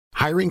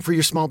Hiring for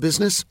your small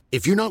business?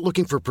 If you're not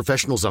looking for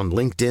professionals on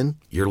LinkedIn,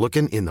 you're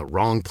looking in the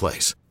wrong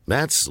place.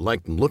 That's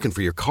like looking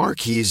for your car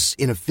keys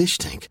in a fish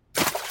tank.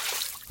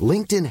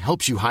 LinkedIn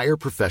helps you hire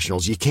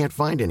professionals you can't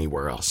find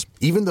anywhere else,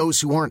 even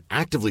those who aren't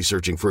actively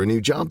searching for a new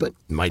job but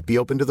might be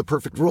open to the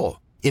perfect role.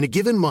 In a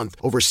given month,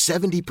 over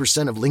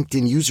 70% of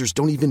LinkedIn users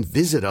don't even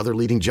visit other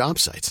leading job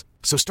sites.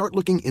 So start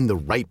looking in the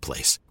right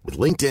place. With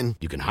LinkedIn,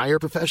 you can hire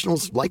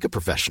professionals like a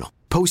professional.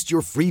 Post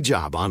your free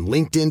job on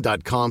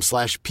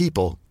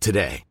linkedin.com/people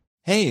today.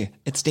 Hey,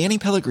 it's Danny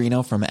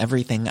Pellegrino from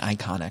Everything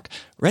Iconic.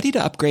 Ready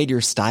to upgrade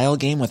your style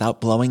game without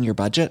blowing your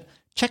budget?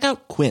 Check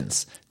out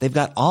Quince. They've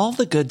got all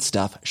the good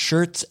stuff,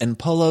 shirts and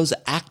polos,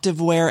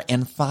 activewear,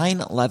 and fine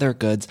leather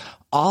goods,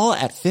 all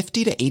at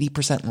 50 to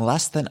 80%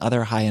 less than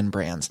other high-end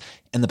brands.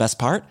 And the best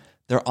part?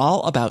 They're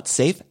all about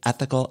safe,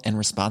 ethical, and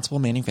responsible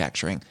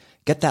manufacturing.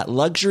 Get that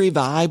luxury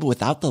vibe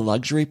without the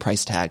luxury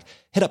price tag.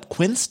 Hit up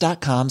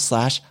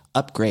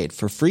quince.com/upgrade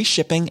for free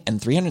shipping and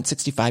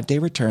 365-day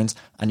returns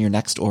on your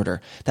next order.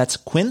 That's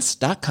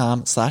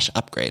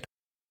quince.com/upgrade.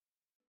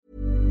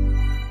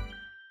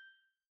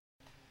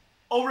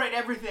 Overrated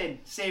Everything,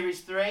 Series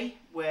 3.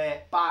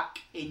 We're back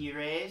in your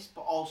ears,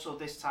 but also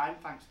this time,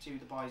 thanks to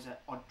the boys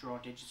at Odd Draw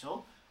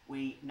Digital,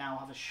 we now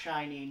have a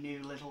shiny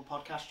new little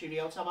podcast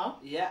studio, Tomo.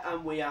 Yeah,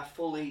 and we are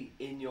fully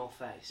in your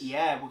face.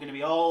 Yeah, we're going to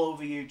be all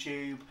over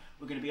YouTube.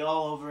 We're going to be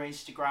all over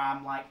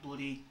Instagram, like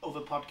bloody other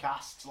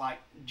podcasts, like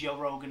Joe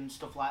Rogan and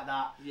stuff like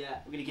that. Yeah.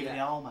 We're going to give it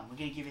all, man. We're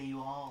going to give it you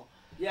all.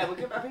 Yeah, I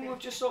think we've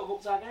just sort of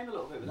upped our game a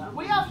little bit with that.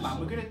 We have, man.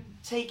 We're going to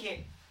take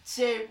it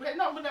serious.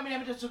 No, I mean, I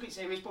never took it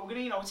serious, but we're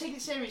going to, we're taking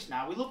it serious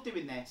now. We love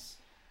doing this.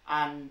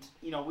 And,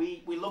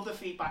 we love the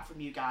feedback from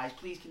you guys.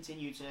 Please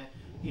continue to,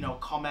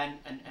 comment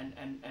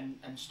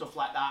and stuff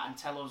like that, and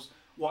tell us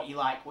what you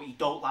like, what you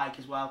don't like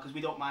as well, because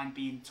we don't mind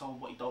being told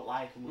what you don't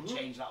like, and we'll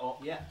change that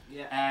up.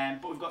 Yeah.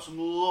 But we've got some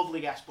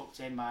lovely guests booked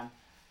in, man.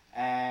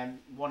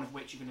 One of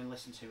which you're going to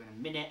listen to in a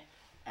minute.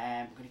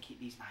 We're going to keep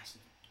these nice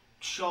and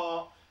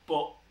short,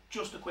 but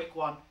just a quick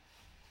one.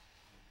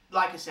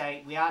 Like I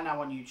say, we are now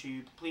on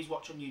YouTube. Please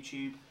watch on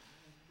YouTube.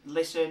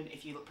 Listen,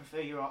 if you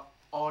prefer your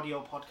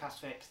audio podcast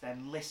fix,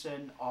 then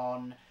listen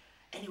on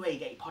anywhere you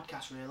get your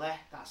podcasts, really.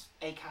 That's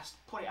Acast.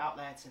 Put it out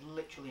there to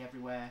literally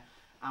everywhere.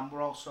 And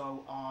we're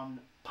also on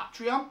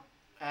Patreon,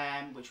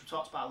 which we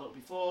talked about a little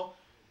before.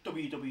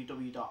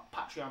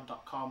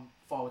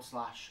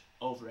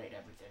 www.patreon.com/overrated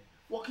everything.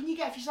 What can you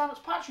get if you sign up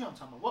to Patreon,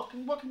 Tom? What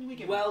can we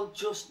give? Well,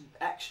 just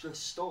extra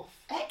stuff.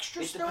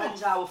 Extra stuff? It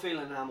depends how we're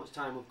feeling and how much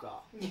time we've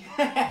got.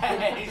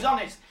 He's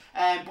honest.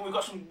 But we've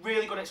got some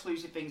really good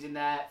exclusive things in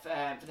there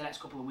for the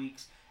next couple of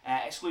weeks.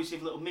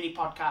 Exclusive little mini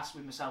podcasts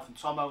with myself and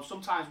Tomo,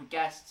 sometimes with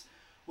guests.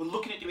 We're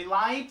looking at doing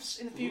lives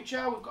in the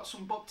future. We've got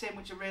some booked in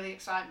which I'm really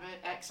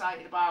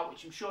excited about,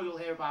 which I'm sure you'll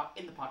hear about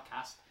in the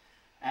podcast.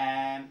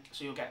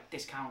 So you'll get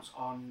discounts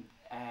on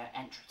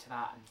entry to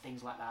that and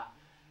things like that.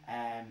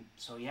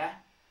 So yeah,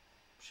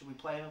 should we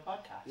play him a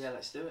podcast? Yeah,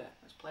 let's do it.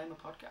 Let's play him a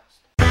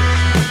podcast.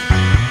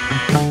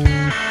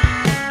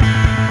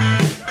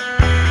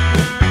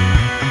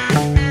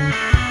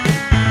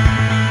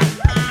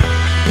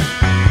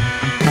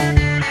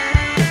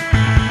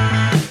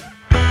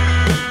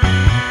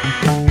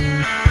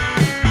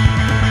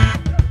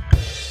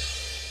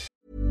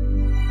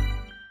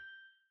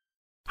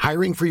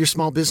 Hiring for your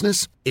small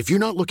business? If you're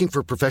not looking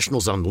for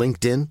professionals on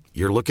LinkedIn,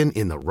 you're looking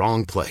in the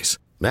wrong place.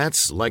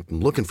 That's like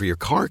looking for your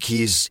car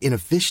keys in a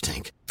fish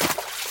tank.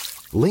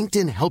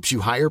 LinkedIn helps you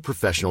hire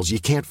professionals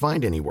you can't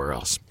find anywhere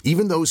else,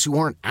 even those who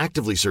aren't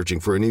actively searching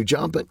for a new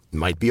job but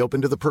might be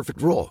open to the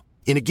perfect role.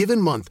 In a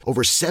given month,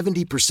 over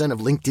 70% of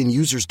LinkedIn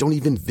users don't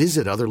even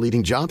visit other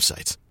leading job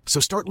sites. So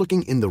start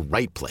looking in the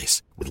right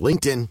place. With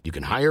LinkedIn, you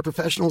can hire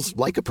professionals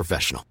like a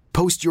professional.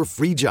 Post your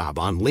free job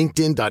on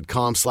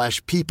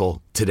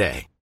linkedin.com/people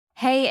today.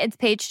 Hey, it's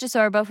Paige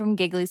DeSorbo from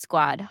Giggly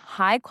Squad.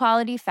 High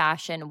quality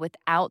fashion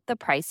without the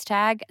price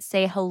tag.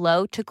 Say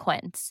hello to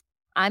Quince.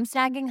 I'm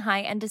snagging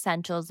high-end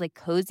essentials like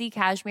cozy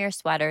cashmere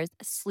sweaters,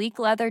 sleek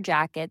leather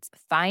jackets,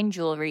 fine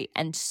jewelry,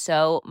 and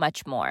so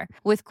much more.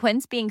 With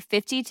Quince being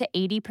 50 to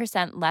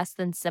 80% less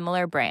than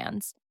similar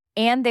brands.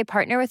 And they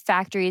partner with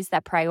factories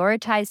that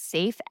prioritize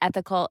safe,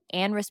 ethical,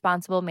 and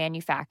responsible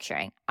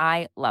manufacturing.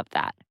 I love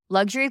that.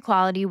 Luxury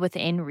quality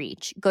within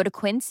reach. Go to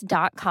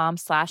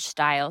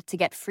quince.com/style to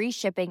get free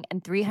shipping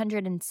and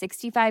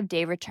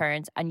 365-day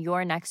returns on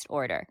your next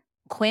order.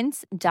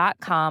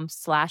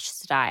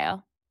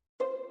 Quince.com/style.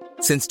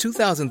 Since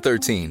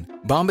 2013,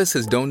 Bombas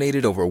has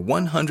donated over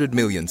 100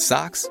 million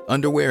socks,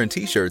 underwear, and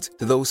T-shirts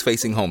to those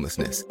facing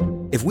homelessness.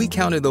 If we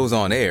counted those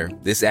on air,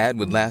 this ad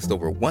would last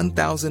over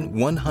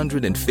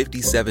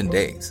 1,157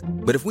 days.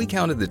 But if we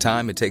counted the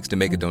time it takes to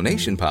make a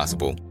donation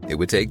possible, it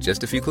would take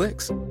just a few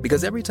clicks.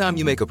 Because every time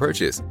you make a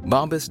purchase,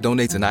 Bombas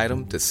donates an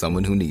item to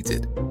someone who needs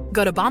it.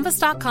 Go to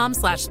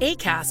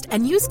bombas.com/ACAST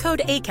and use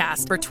code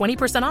ACAST for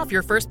 20% off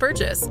your first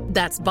purchase.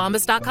 That's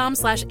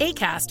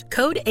bombas.com/ACAST,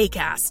 code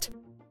ACAST.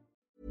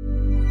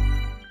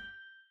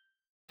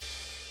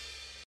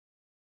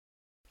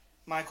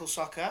 Michael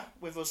Socha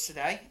with us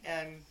today.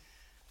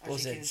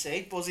 as you can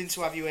see. Buzzing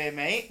to have you here,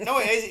 mate. No,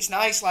 it is. It's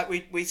nice. Like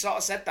we sort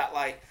of said that.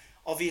 Like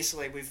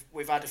obviously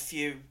we've had a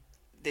few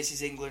This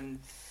Is England,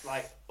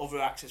 like other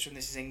actors from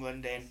This Is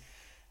England in,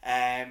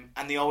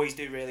 and they always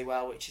do really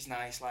well, which is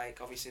nice. Like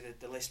obviously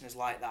the listeners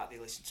like that. They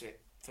listen to it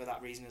for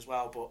that reason as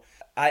well. But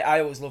I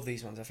always love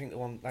these ones. I think the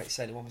one, like you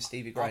said, the one with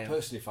Stevie Graham. I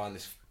personally find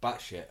this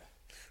batshit.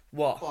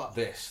 What?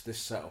 This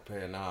setup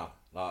here now.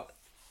 Like,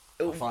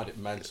 I find it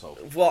mental.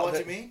 What do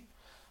you mean?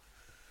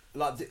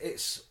 Like,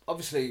 it's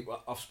obviously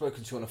I've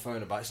spoken to you on the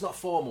phone about. It's not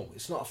formal.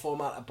 It's not a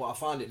format, but I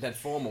find it dead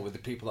formal with the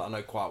people that I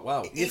know quite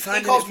well. He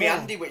calls me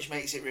Andy, which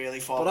makes it really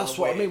formal. But that's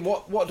what I mean.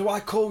 What do I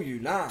call you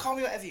now? Call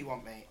me whatever you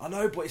want, mate. I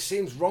know, but it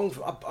seems wrong.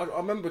 I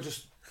remember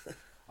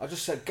I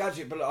just said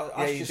Gadget, but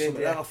I asked you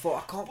something, and I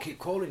thought I can't keep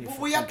calling you. Well,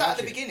 we had that at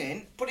the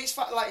beginning, but it's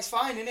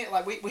fine, isn't it?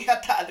 Like we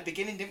had that at the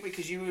beginning, didn't we?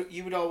 Because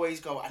you would always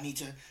go, I need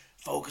to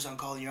focus on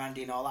calling you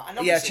Andy and all that.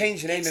 And yeah, I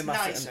changed your name in my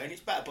phone. It's nicer and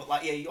it's better, but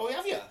like,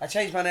 have you? I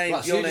changed my name.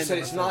 Right, so you just said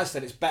it's nice,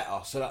 then it's better,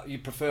 so that you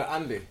prefer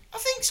Andy. I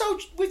think so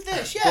with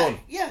this, yeah. Done.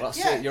 Yeah, that's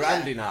yeah, it. You're yeah,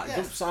 Andy now. Yeah. It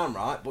doesn't sound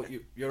right, but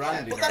you're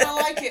Andy. But now. then I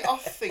like it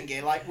off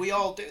thingy, like we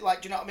all do.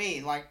 Like, do you know what I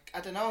mean? Like, I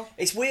don't know.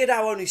 It's weird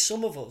how only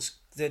some of us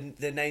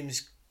the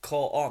names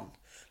caught on.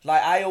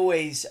 Like I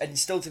always, and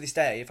still to this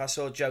day, if I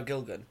saw Joe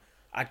Gilgan,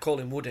 I'd call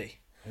him Woody.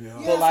 Yeah.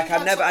 Yeah, but like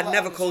I'd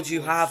never called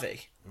you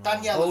Harvey.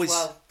 Danielle always, as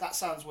well. That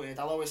sounds weird.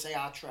 I'll always say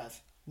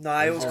Trev. No,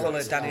 I always call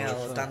her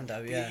Danielle or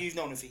Dando. Yeah. You've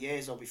known her for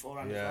years or before,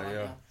 Andy.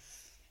 Yeah.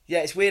 Yeah,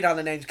 it's weird how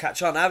the names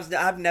catch on.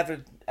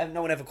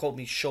 No one ever called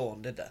me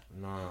Sean, did they?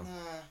 No.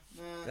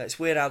 It's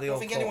weird how they all. I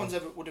don't think anyone's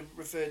ever would have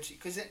referred to you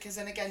because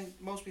then again,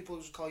 most people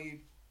just call you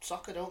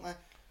Socha, don't they?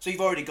 So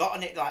you've already got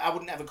an it. Like I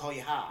wouldn't ever call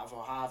you Harv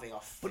or Harvey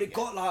off. But it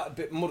got like a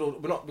bit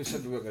muddled. We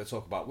said we weren't going to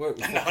talk about work.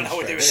 No,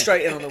 we're doing it.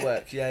 Straight in on the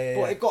work. Yeah.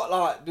 But it got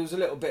like there was a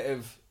little bit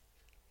of.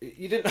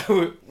 You didn't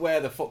know where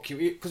the fuck you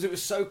because it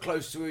was so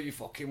close to who you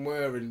fucking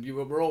were, and you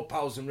were all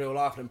pals in real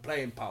life and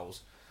playing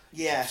pals.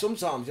 Yeah.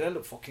 Sometimes you end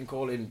up fucking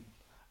calling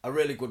a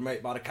really good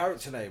mate by the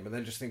character name, and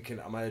then just thinking,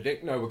 "Am I a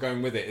dick?" No, we're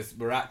going with it.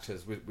 We're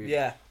actors.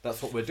 Yeah.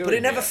 That's what we're doing. But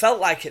it never felt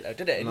like it though,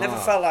 did it? It never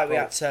felt like we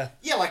had to.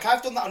 Yeah, like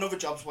I've done that on other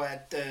jobs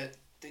where the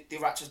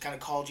actors kind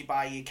of called you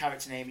by your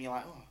character name, and you're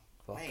like,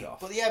 oh, mate.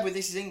 But yeah, with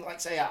This Is England, like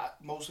say,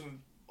 most of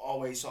them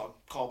always sort of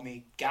called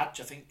me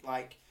Gadge. I think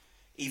like.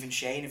 Even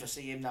Shane, if I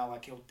see him now,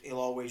 like he'll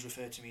always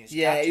refer to me as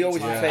Gadget. He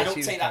always refers to you. I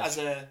don't take that as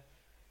a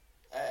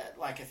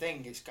like a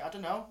thing. It's I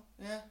don't know.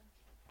 Yeah.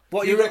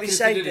 What you reckon? If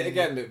you did it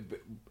again,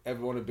 that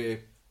everyone would be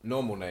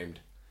normal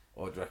named,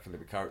 or do you reckon they'd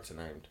be character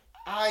named?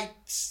 I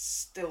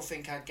still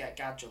think I'd get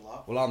Gadge a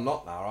lot. Well, I'm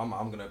not now.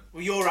 I'm gonna.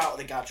 Well, you're out of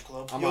the Gadge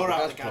Club. You're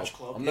out of the Gadge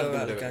Club. I'm never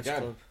gonna do it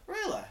again. Club.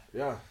 Really?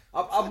 Yeah.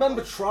 I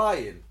remember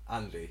trying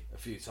Andy a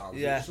few times.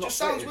 Yeah. It just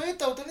sounds weird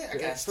though, doesn't it? I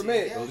guess for me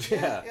it does.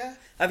 Yeah.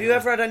 Have you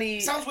ever had any?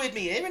 It sounds weird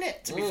me hearing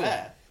it. To be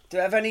fair. Do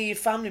have any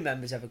family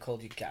members ever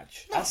called you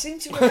Gadge? No. I seem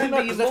to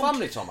remember your mum.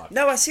 Family, Tom.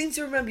 No, I seem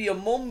to remember your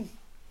mum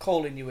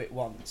calling you it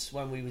once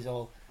when we was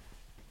all.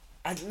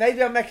 And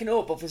maybe I'm making it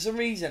up, but for some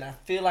reason I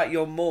feel like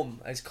your mum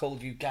has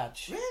called you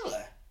Gadge.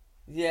 Really?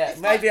 Yeah,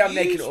 maybe I'm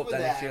making it up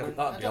then. If you're...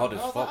 That'd be odd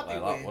as fuck,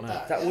 though, that wouldn't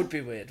it? That would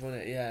be weird,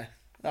 wouldn't it? Yeah.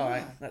 All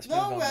right, let's move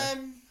on. Yeah.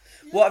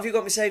 What have you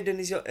got me saved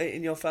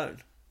in your phone?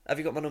 Have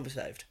you got my number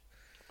saved?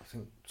 I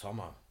think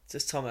Tomo.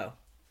 Just Tomo.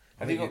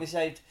 Have you got me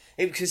saved?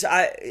 Because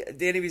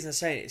the only reason I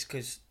say it is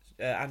because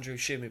Andrew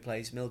Shum, who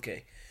plays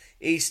Milky,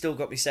 he's still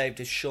got me saved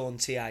as Sean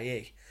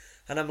TIE,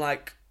 and I'm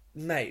like,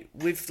 mate,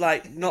 we've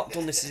like not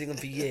done this in England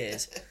for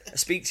years. I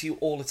speak to you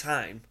all the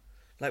time.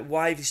 Like,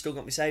 why have you still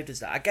got me saved as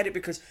that? I get it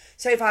because,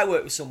 say if I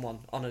work with someone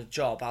on a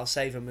job, I'll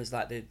save them as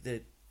like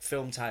the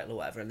film title or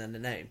whatever and then the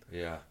name.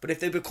 Yeah. But if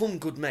they become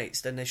good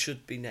mates, then they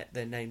should be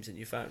their names in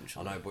your phone.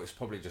 I know, but it's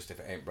probably just if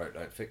it ain't broke,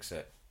 don't fix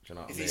it. Do you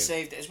know what I mean? If he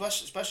saved it,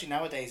 especially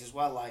nowadays as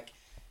well, like,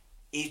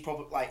 he's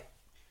probably, like,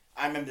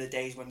 I remember the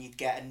days when you'd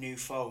get a new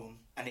phone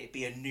and it'd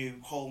be a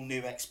whole new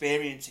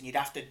experience and you'd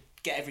have to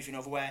get everything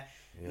over where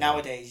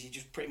nowadays you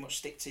just pretty much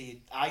stick to your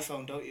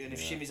iPhone, don't you? And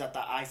if Shimmy's had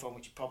that iPhone,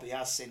 which he probably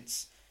has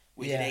since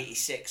we did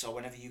 86 or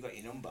whenever you got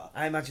your number,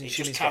 I imagine it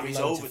Shimmy's just carries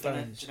got loads over, of doesn't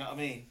it? phones. Do you know what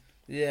I mean?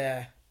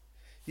 Yeah.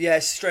 Yeah,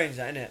 it's strange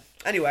that, isn't it?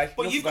 Anyway.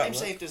 But you've got him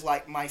saved as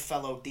like my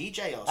fellow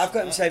DJ or something. I've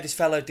got him saved as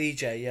fellow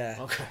DJ, yeah.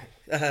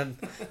 Okay.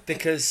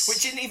 Because...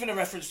 Which isn't even a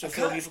reference to a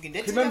film you fucking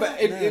did remember,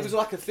 together. it was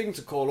like a thing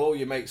to call all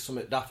your mates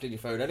something daft in your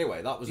phone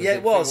anyway. That was a yeah, big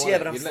it was, thing, yeah,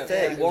 but I'm 31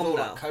 it was all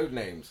now. like code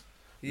names.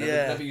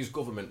 Never use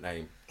government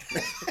name.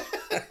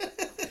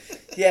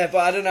 Yeah, but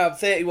I don't know, I'm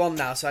 31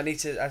 now, so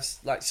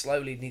I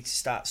slowly need to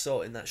start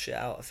sorting that shit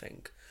out, I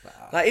think.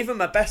 Like, even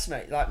my best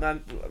mate, like my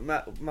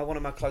one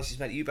of my closest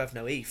mates, you both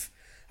know Eve,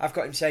 I've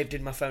got him saved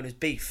in my phone as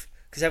Beef,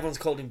 because everyone's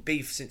called him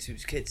Beef since he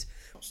was kids.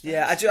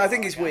 Yeah, I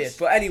think it's weird,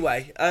 but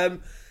anyway,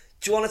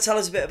 do you want to tell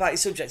us a bit about your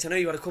subject? I know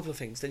you had a couple of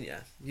things, didn't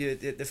you?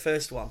 The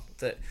first one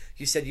that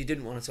you said you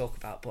didn't want to talk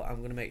about, but I'm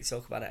going to make you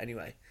talk about it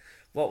anyway.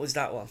 What was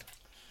that one?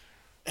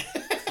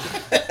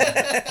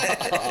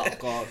 Oh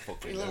God,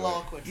 fucking. A little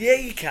awkward. Yeah,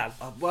 you can.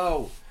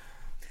 Well,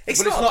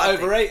 it's not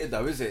overrated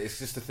though, is it? It's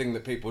just a thing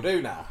that people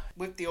do now.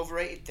 With the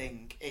overrated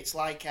thing, it's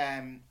like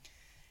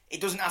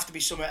it doesn't have to be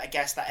something, I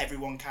guess, that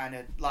everyone kind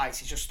of likes.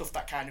 It's just stuff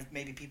that kind of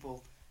maybe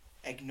people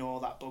ignore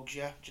that bugs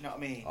you. Do you know what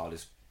I mean? Oh,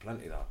 there's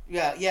plenty of that.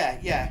 Yeah.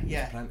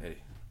 There's plenty.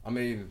 I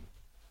mean,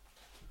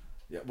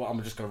 yeah. Well,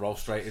 I'm just going to roll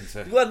straight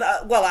into. Well,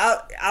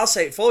 I'll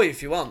say it for you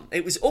if you want.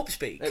 It was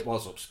Upspeak. It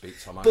was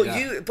Upspeak, Tom. But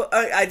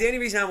yeah. the only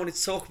reason I wanted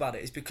to talk about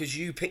it is because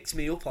you picked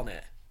me up on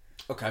it.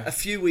 Okay. A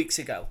few weeks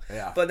ago.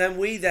 Yeah. But then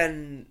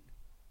when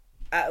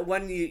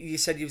you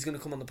said you was going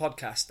to come on the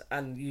podcast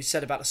and you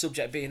said about the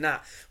subject being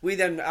that, we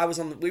was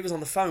on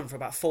the phone for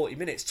about 40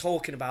 minutes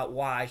talking about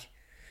why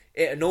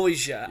it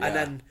annoys you, and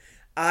then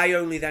I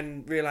only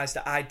then realised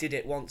that I did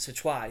it once or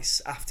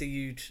twice after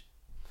you'd.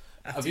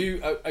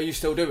 Are you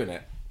still doing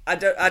it? I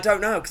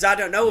don't know because I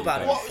don't know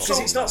about it because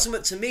so- it's not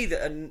something to me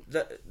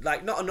that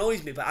like not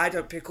annoys me, but I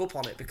don't pick up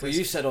on it because Well,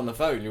 you said on the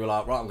phone, you were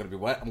like, right, I'm going to be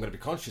wet. I'm going to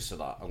be conscious of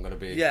that. I'm going to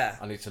be. Yeah.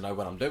 I need to know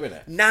when I'm doing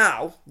it.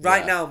 now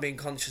I'm being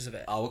conscious of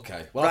it. Oh,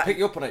 okay. Well, I'll Right. pick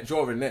you up on it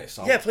during this.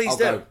 Please I'll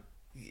do. Go,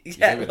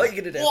 Yeah, doing what it. are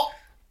you gonna do? What?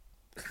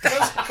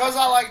 Because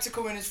I like to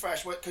come in as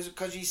fresh.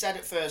 Because you said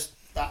at first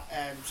that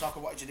Socha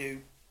wanted to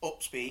do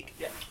Upspeak.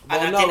 Yeah.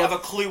 And I didn't have a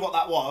clue what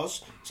that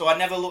was, so I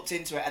never looked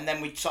into it. And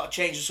then we sort of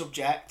changed the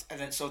subject, and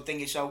then so.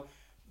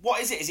 What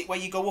is it? Is it where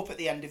you go up at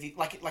the end of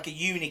like a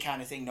uni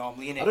kind of thing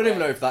normally? Innit? I don't even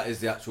know if that is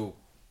the actual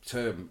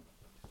term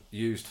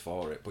used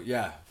for it, but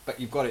yeah, but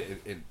you've got it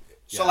in.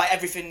 So like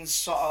everything's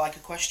sort of like a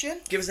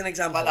question. Give us an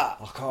example. Like that.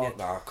 I can't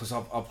now because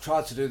I've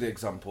tried to do the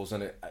examples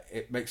and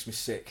it makes me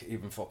sick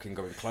even fucking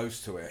going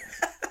close to it.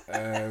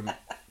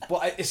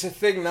 But it's a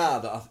thing now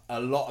that a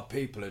lot of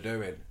people are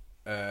doing.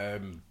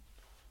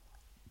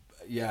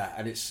 Yeah,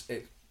 and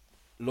it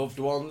loved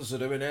ones are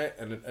doing it,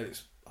 and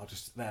it's.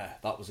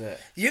 That was it.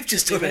 You've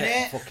just done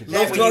it. Fucking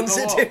Loved ones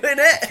are doing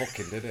it. I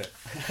fucking did it.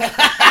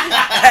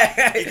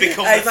 You've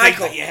become the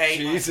Michael. thing that you hate.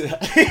 Jesus.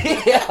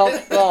 Yeah,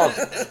 oh God.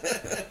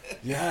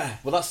 Yeah,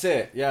 well that's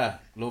it. Yeah,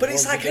 But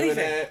it's like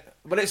anything.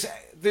 But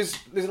there's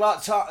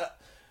like so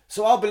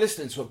I'll be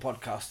listening to a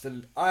podcast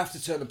and I have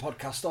to turn the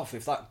podcast off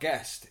if that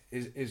guest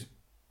is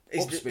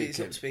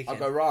upspeaking. I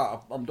go right.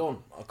 I'm done.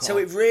 I can't. So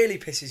it really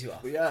pisses you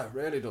off. But yeah, it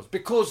really does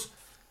because.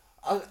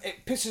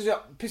 It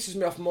pisses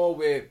me off more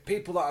with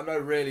people that I know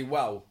really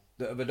well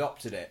that have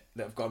adopted it,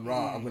 that have gone,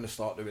 right, I'm going to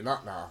start doing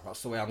that now.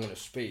 That's the way I'm going to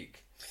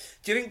speak.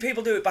 Do you think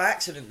people do it by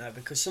accident, though?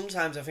 Because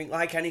sometimes I think,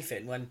 like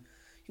anything, when,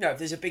 if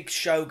there's a big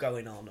show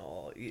going on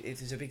or if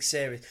there's a big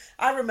series.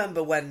 I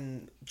remember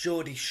when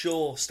Geordie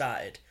Shore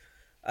started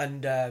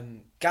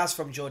and Gaz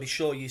from Geordie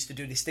Shore used to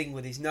do this thing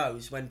with his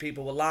nose when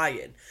people were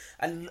lying.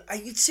 And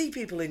you'd see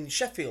people in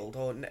Sheffield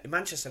or in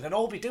Manchester and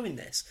all be doing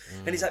this.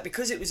 And it's like,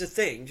 because it was a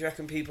thing, do you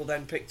reckon people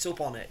then picked up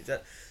on it?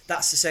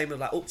 That's the same with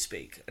like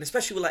Upspeak. And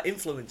especially with like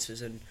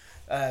influencers and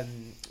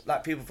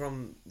like people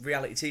from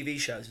reality TV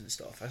shows and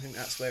stuff. I think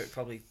that's where it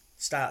probably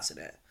starts in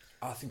it.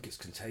 I think it's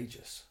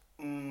contagious.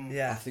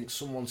 Yeah. I think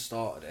someone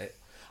started it.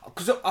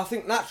 Because I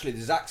think naturally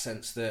there's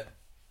accents that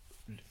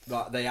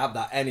they have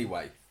that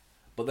anyway.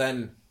 But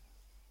then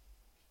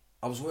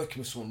I was working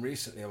with someone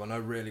recently who I know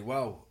really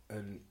well,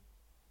 and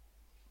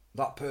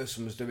that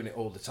person was doing it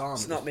all the time.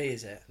 It's not me,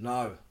 is it?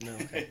 No. No,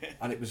 okay.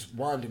 And it was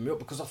winding me up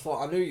because I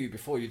thought I knew you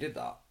before you did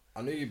that.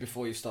 I knew you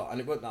before you started,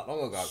 and it wasn't that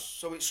long ago.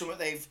 So it's something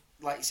they've,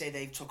 like you say,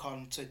 they've took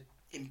on to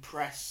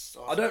impress.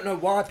 Or I don't know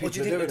why people What do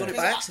you are think doing they've it.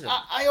 done it by accident?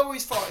 I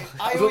always thought.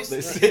 I love always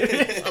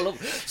this. I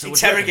love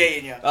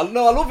interrogating you. I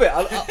love it.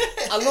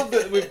 I love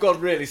that we've gone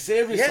really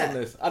serious Yeah. on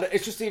this. And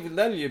it's just even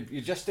then your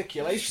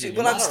gesticulation.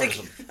 Well, your I'm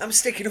mannerism.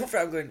 sticking up for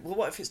it. I'm going, well,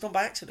 what if it's done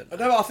by accident?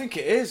 No, I think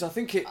it is. I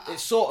think it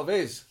sort of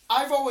is.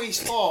 I've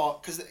always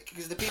thought because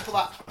the people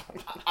that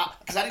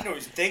because I didn't know it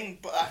was a thing,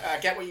 but I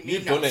get what you mean.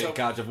 You've now, done it, so-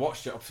 Gaj. I've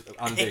watched it,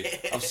 Andy.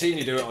 I've seen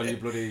you do it on your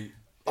bloody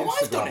Instagram. Oh,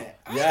 I've done it.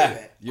 I yeah, do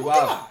it. you Oh, have.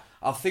 did I?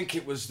 I think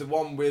it was the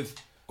one with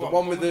Go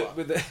on, with what?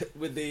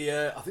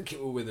 the. I think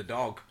it was with the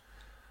dog,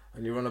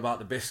 and you run about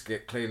the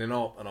biscuit cleaning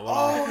up, and I went.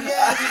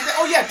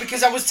 Oh yeah,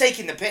 because I was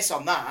taking the piss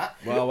on that.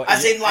 Well,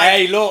 as in like,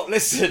 hey, look,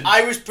 listen.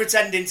 I was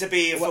pretending to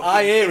be a Well, fucking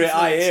I hear it,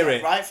 I influencer. hear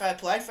it. Right, fair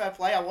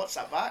play. I'll watch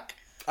that back.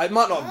 It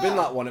might not have been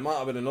that one. It might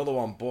have been another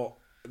one, but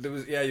there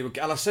was. Yeah, you were.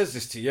 And I says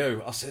this to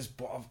you. I says,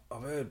 but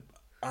I've heard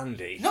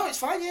Andy. No, it's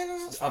fine. Yeah,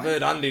 no, it's fine. I've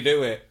heard Andy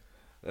do it.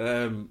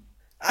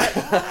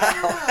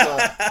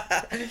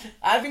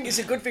 I think it's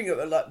a good thing,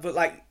 but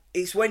like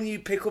it's when you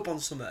pick up on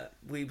something.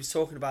 We was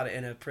talking about it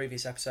in a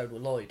previous episode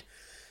with Lloyd.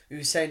 He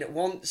was saying that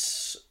when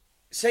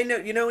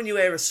you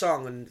hear a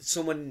song and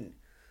someone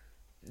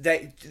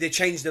they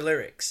change the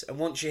lyrics, and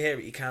once you hear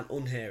it, you can't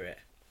unhear it.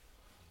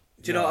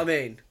 Do you know what I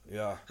mean?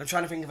 Yeah. I'm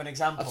trying to think of an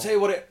example. I'll tell you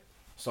what it.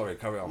 Sorry,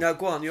 carry on. No,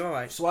 go on. You're all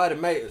right. So I had a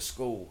mate at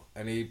school,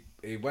 and he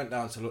went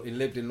down to. He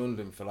lived in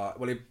London for like.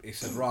 Well, he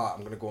said, right,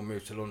 I'm going to go and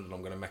move to London. I'm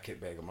going to make it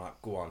big. I'm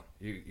like, go on,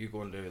 you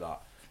go and do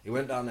that. He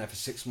went down there for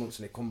 6 months,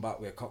 and he come back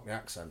with a Cockney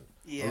accent,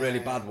 a really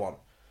bad one,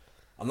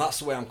 and that's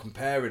the way I'm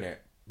comparing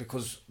it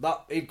because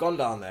that he'd gone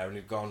down there and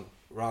he'd gone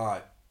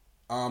right.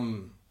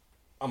 I'm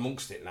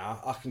amongst it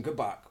now. I can go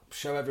back,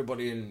 show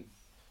everybody in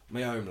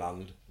my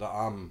homeland that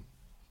I'm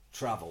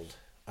travelled,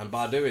 and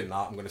by doing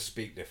that, I'm going to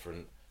speak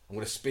different. I'm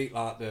going to speak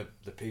like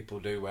the people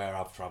do where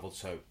I've travelled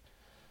to.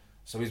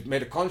 So he's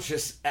made a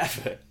conscious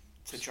effort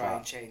to try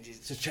and change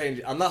it. To change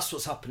it, and that's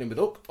what's happening with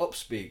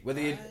upspeak.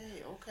 Whether you,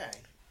 okay,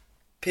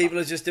 people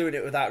are just doing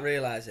it without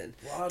realising.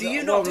 Well, do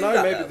you not do no,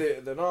 that? Maybe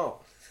they're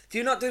not. Do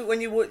you not do it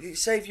when you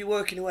say if you're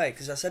working away?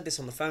 Because I said this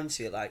on the phone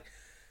to you. Like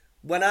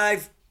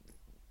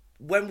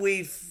when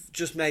we've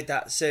just made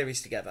that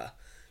series together.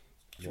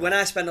 Yeah. When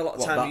I spend a lot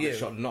of time with you... That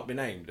should not be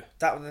named.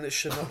 That one that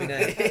should not be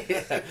named.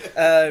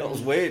 That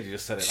was weird you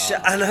just said it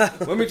like I know.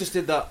 When we just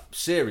did that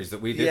series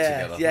that we did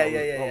together.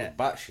 Yeah.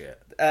 Batshit.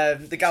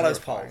 The gallows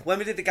pole. When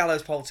we did the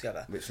gallows pole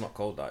together. It's not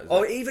called that, is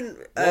or it? Even...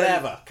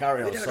 Whatever.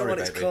 Carry on. We don't know what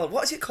it's called.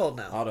 What is it called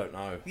now? I don't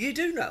know. You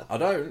do know? I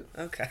don't.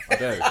 Okay. I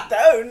do.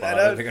 I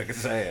don't think I can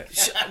say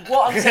it.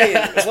 What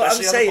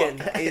I'm saying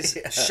is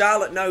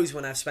Charlotte knows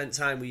when I've spent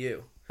time with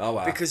you. Oh,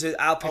 wow. Because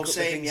I'll pick up the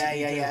things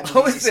yeah.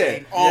 Oh, is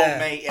it? Oh, yeah.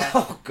 Mate, yeah.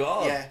 Oh,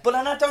 God. Yeah. But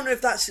then I don't know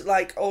if that's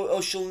like, or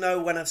she'll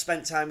know when I've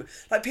spent time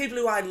with, like, people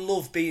who I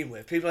love being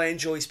with, people I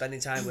enjoy spending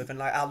time with, and,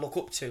 like, I look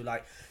up to,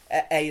 like,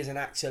 A as an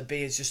actor,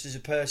 B as just as a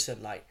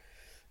person, like,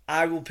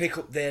 I will pick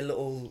up their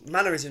little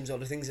mannerisms or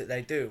the things that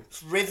they do.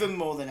 It's rhythm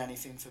more than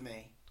anything for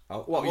me.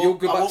 Oh, what, you're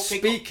good about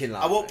speaking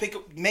like I won't pick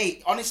up,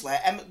 mate, honestly,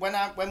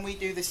 when we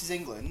do This Is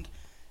England,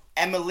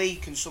 Emma Lee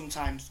can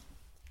sometimes,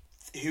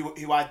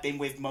 who I've been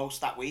with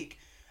most that week,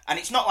 and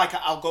it's not like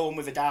I'll go on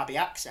with a Derby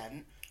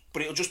accent,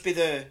 but it'll just be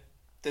the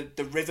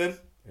rhythm.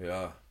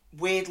 Yeah.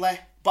 Weirdly.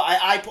 But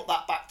I put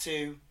that back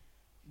to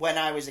when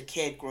I was a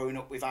kid growing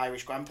up with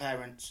Irish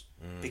grandparents.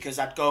 Because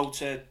I'd go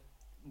to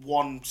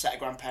one set of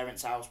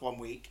grandparents' house one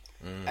week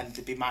and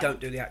they'd be married. Don't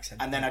do the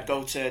accent. And then I'd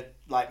go to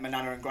like my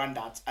nana and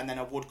granddad's, and then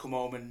I would come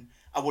home and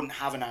I wouldn't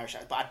have an Irish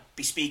accent, but I'd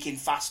be speaking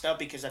faster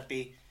because I'd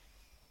be...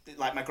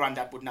 Like my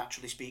granddad would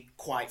naturally speak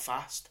quite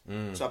fast,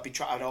 so I'd be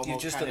trying. I'd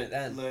almost just kind done it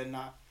then. of learn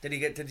that.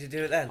 Did you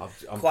do it then?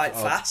 Quite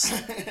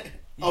fast. Did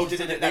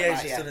it then?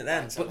 Yeah, done it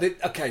then. But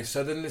okay,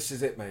 so then this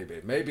is it.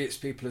 Maybe it's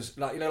people as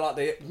like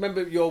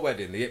remember your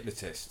wedding, the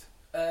hypnotist.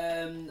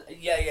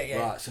 Yeah.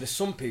 Right. So there's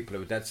some people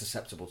who are dead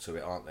susceptible to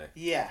it, aren't they?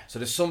 Yeah. So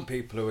there's some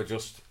people who are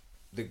just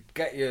they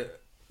get you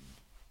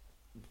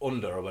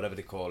under or whatever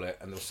they call it,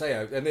 and they'll say,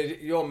 and then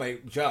your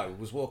mate Joe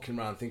was walking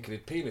around thinking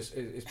his penis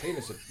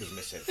was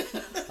missing,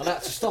 and I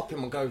had to stop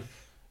him and go,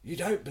 "You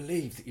don't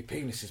believe that your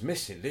penis is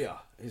missing, do you?"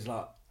 He's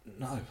like,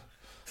 "No."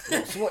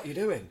 So what are you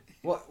doing?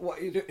 What are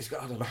you doing? He's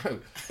got, I don't know.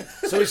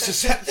 So he's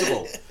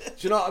susceptible. Do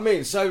you know what I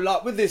mean? So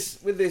like with this.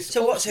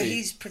 So what? So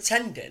he's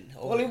pretending?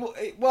 Or?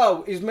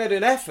 Well, he's made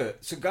an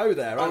effort to go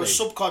there. Or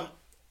a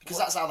because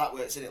that's how that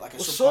works, isn't it? Like a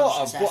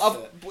subconscious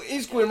effort. But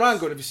he's going around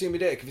going, "Have you seen me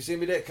dick? Have you seen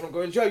me dick?" And I'm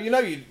going, "Joe, you know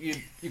you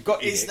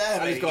got your He's dick." there,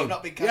 and mate. he's gone, You've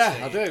not been "Yeah,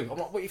 I do." I'm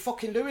like, "What are you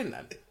fucking doing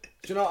then?" Do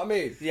you know what I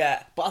mean?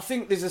 Yeah. But I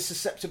think there's a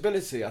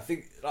susceptibility. I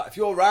think like if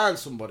you're around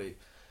somebody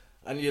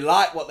and you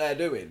like what they're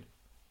doing,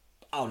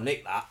 I'll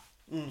nick that.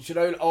 Do you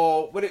know?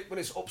 Or when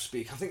it's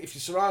upspeak, I think if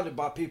you're surrounded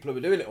by people who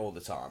are doing it all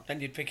the time,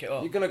 then you'd pick it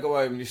up. You're gonna go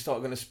home and you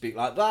start gonna speak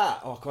like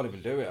that. Oh, I can't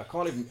even do it. I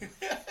can't even.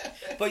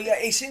 But yeah,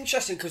 it's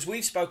interesting because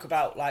we've spoke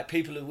about like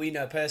people who we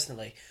know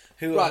personally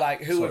who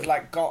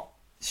have got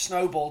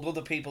snowballed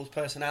other people's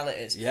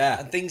personalities,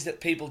 and things that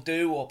people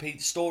do or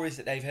stories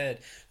that they've heard,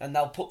 and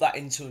they'll put that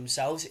into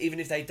themselves, even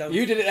if they don't.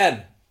 You did it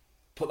then.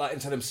 Put that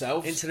into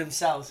themselves.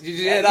 Did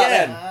you hear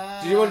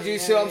that then? Do you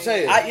see what I'm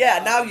saying?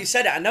 Now you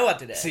said it. I know I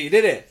did it. So you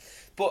did it.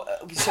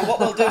 But so what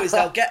they'll do is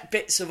they'll get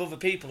bits of other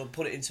people and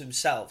put it into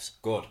themselves.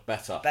 Good,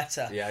 better.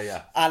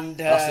 Yeah. And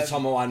that's the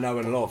Tomo I know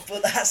and love.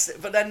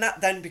 But then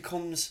that then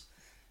becomes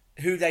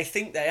who they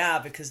think they are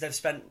because they've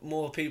spent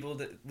more with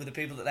the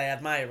people that they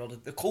admire or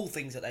the cool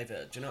things that they've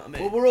heard. Do you know what I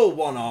mean? Well, we're all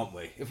one, aren't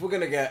we? If we're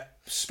going to get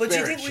spiritual.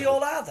 But do you think we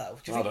all are, though?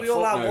 Do you think we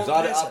all are one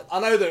person? I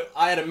know that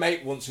I had a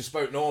mate once who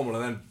spoke normal,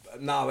 and then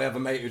now we have a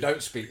mate who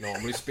don't speak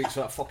normal. He speaks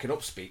that fucking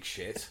upspeak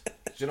shit.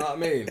 Do you know what I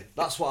mean?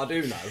 That's what I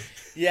do know.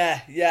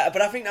 Yeah,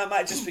 but I think that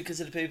might just because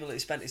of the people that he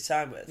spent his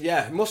time with.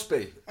 Yeah, it must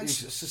be. He's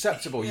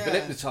susceptible. You've been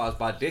hypnotised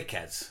by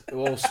dickheads who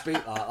all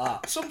speak like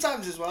that.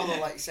 Sometimes as well,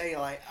 they'll say,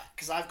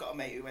 because I've got a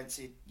mate who went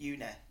to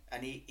uni,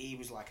 and he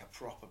was like a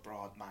proper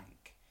broad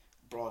mank,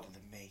 broader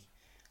than me,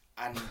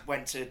 and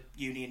went to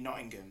uni in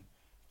Nottingham,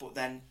 but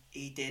then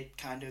he did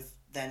kind of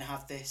then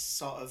have this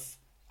sort of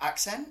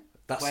accent.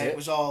 That's where it. It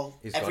was all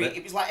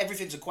it was like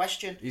everything's a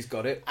question. He's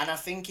got it. And I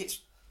think it's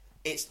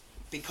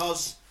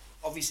because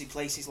obviously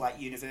places like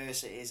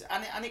universities,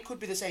 and it could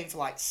be the same for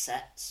like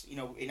sets,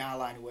 in our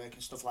line of work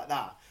and stuff like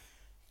that.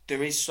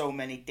 There is so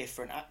many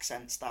different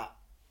accents that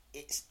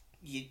it's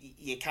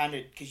you kind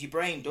of, because your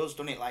brain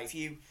doesn't it? Like if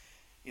you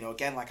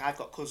again, like I've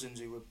got cousins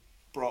who were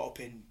brought up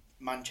in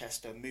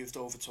Manchester, moved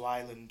over to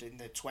Ireland in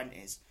their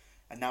 20s,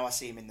 and now I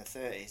see them in their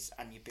 30s,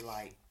 and you'd be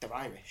like, they're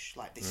Irish,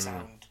 like they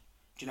sound.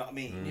 Do you know what I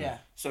mean? Yeah.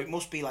 So it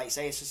must be like,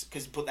 say, it's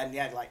because, but then,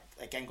 like,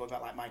 again, going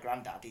back, like my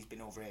granddad, he's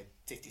been over here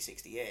 50,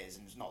 60 years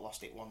and has not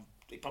lost it one.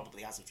 He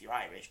probably has if you're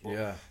Irish,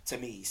 but to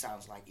me, he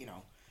sounds like,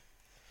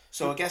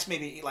 So I guess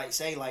maybe,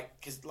 say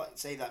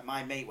that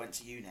my mate went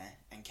to uni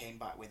and came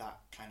back with that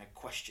kind of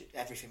question.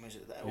 Everything was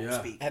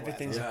upspeak.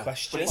 Everything's a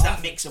question. But it's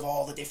that mix of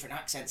all the different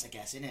accents, I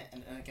guess, innit?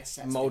 And I guess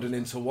Moulding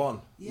into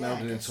one. Yeah,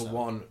 Melding into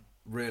one.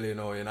 really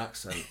annoying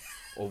accent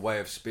or way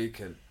of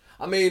speaking.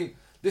 I mean,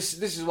 this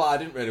is why I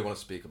didn't really want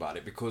to speak about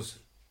it, because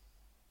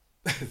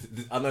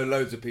I know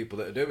loads of people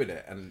that are doing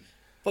it, and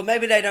but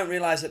maybe they don't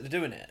realise that they're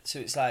doing it. So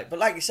it's like, but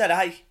like you said,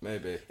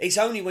 maybe it's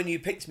only when you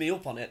picked me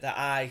up on it that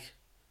I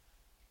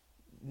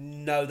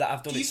know that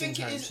I've done it. Do you think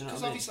sometimes, it is? you know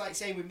Because what I mean? obviously, like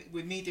say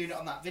with me doing it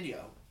on that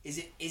video, is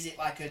it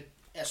like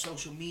a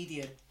social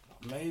media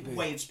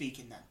way of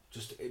speaking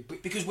then?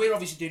 Because we're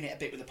obviously doing it a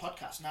bit with the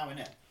podcast now,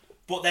 innit?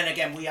 But then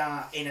again, we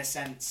are in a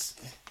sense.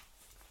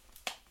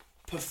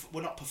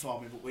 We're not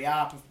performing, but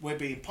we're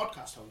being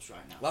podcast hosts right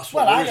now. That's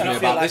what worries me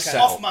about this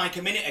setup. Off mic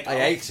a minute ago. I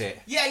hate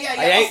it. Yeah.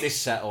 I hate this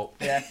setup.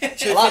 Yeah.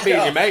 I like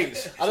being your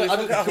mates. I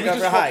Can we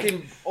just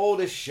fucking all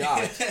this shit.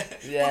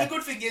 Yeah. But the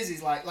good thing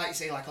is like you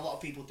say, like a lot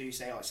of people do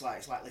say, oh, it's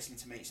like listening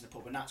to mates in the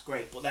pub, and that's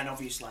great. But then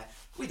obviously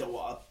we don't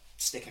want to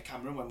stick a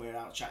camera when we're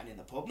out chatting in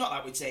the pub. Not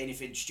that we'd say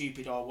anything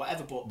stupid or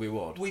whatever, but we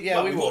would. We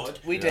would.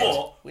 We did.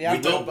 But we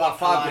don't about want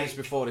 5 minutes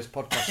before this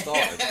podcast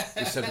started.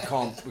 We said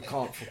we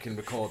can't fucking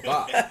record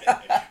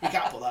that. We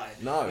can't put that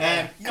in.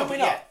 No. No, but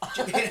yeah.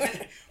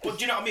 But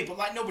do you know what I mean? But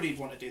like nobody'd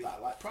want to do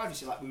that. Like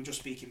privacy. Like we were just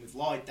speaking with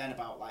Lloyd then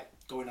about like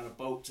going on a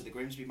boat to the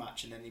Grimsby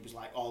match, and then he was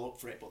like all up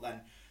for it. But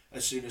then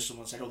as soon as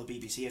someone said, "Oh, the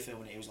BBC are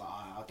filming it," he was like,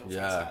 "I don't think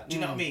that." Do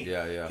you know what I mean?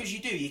 Yeah. Because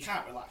you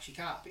can't relax. You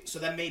can't. So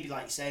then maybe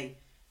like you say.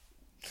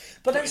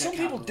 But then some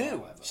people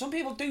do. Some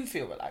people do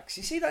feel relaxed.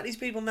 You see that these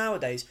people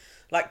nowadays,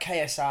 like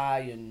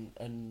KSI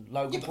and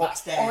Logan Paul,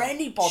 or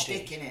anybody.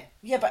 Shtick, innit?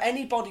 Yeah, but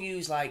anybody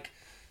who's like,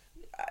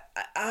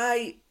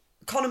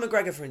 Conor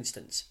McGregor, for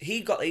instance,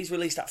 he's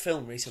released that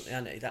film recently,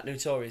 hasn't he? That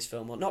Notorious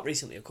film, or not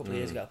recently, a couple of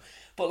years ago.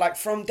 But like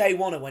from day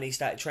one of when he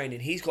started training,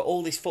 he's got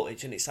all this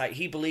footage, and it's like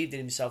he believed in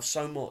himself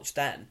so much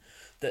then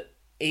that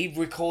he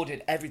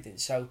recorded everything.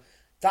 So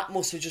that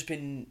must have just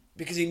been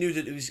because he knew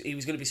that he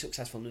was going to be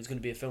successful and there was going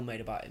to be a film made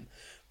about him.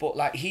 But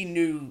like he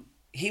knew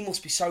he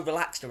must be so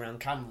relaxed around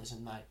cameras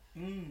and like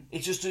it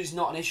just is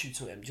not an issue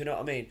to him. Do you know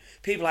what I mean?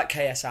 People like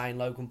KSI and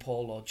Logan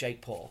Paul or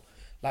Jake Paul,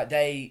 like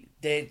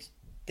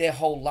their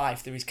whole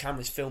life there is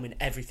cameras filming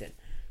everything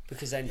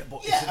because then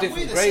it's a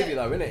different gravy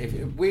though, isn't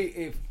it?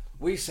 If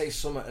we say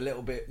something a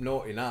little bit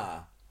naughty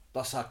now,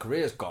 that's our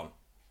career's gone.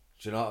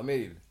 Do you know what I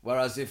mean?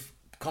 Whereas if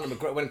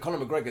when Conor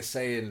McGregor's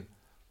saying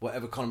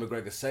whatever Conor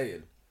McGregor's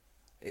saying,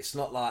 it's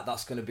not like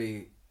that's going to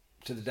be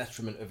to the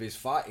detriment of his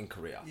fighting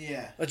career.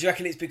 Yeah. Or do you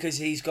reckon it's because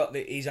he's got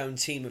his own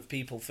team of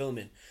people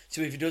filming?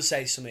 So if he does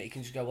say something, he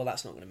can just go, well,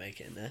 that's not going to make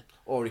it in there.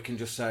 Or he can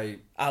just say,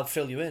 I'll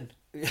fill you in.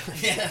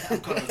 Yeah.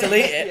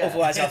 Delete it,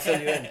 otherwise I'll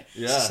fill you in.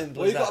 Yeah. It's as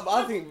simple as that.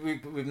 I think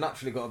we've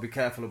naturally got to be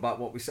careful about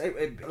what we say.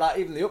 Like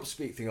even the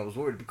upspeak thing, I was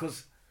worried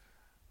because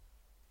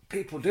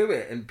people do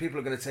it and people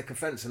are going to take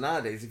offence. And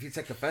nowadays, if you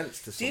take offence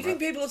to something... Do you think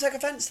people will take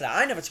offence to that?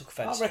 I never took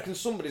offence to I reckon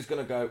somebody's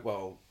going to go,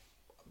 well...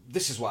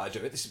 This is why I do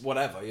it. This is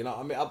whatever, you know.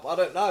 I mean, I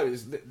don't know.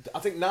 I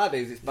think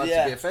nowadays it's bad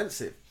to be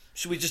offensive.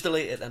 Should we just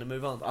delete it then and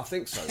move on? I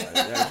think so.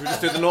 Yeah, if we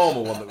just do the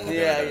normal one that we were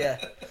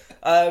Yeah.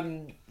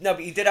 No,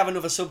 but you did have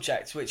another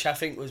subject which I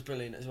think was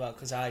brilliant as well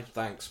because I.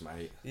 Thanks,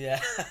 mate.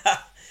 Yeah,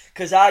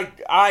 because I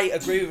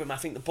agree with him. I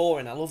think they're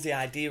boring. I love the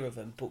idea of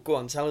them, but go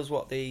on, tell us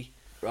what the.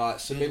 Right.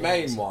 So my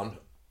main one.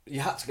 You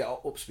had to get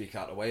upspeak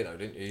out of the way though,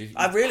 didn't you?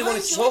 I really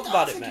wanted to talk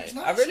about it, mate.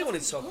 I really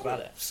wanted to talk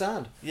about it.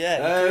 Sound. Yeah,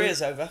 your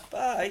career's over.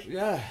 Bye.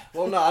 Yeah.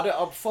 Well, no, I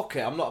don't. Fuck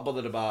it. I'm not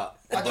bothered about.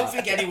 I don't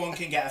think anyone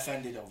can get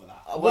offended over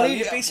that. Well,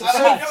 you'd be so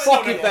surprised.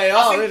 fucking they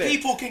are, I think innit?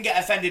 people can get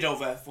offended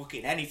over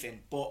fucking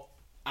anything, but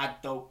I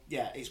don't.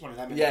 Yeah, it's one of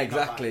them. Yeah,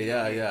 exactly.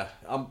 Yeah.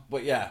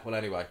 But yeah. Well,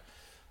 anyway.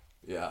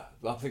 Yeah,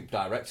 I think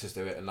directors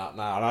do it and that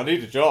now, and I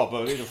need a job.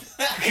 I need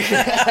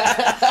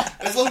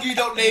As long as you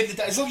don't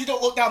as long as you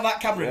don't look down that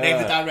camera and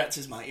name the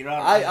directors, mate, you're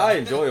alright. I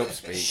enjoy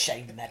upspeak.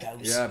 Shane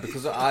Meadows. Yeah,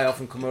 because I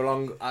often come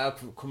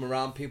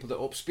around people that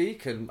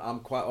upspeak, and I'm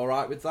quite all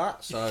right with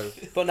that. So,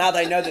 but now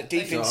they know that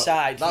deep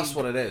inside, that's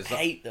what it is.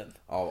 Hate them.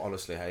 Oh,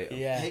 honestly, hate them.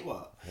 Yeah. Hate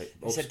what?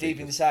 He said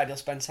deep inside he'll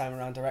spend time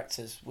around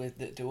directors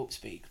that do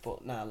upspeak,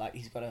 but now like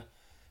he's got to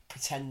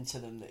pretend to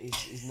them that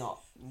he's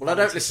not. Well, I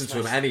don't listen to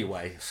him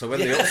anyway, so when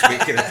they're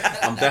upspeaking,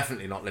 I'm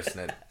definitely not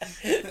listening.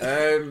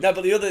 No,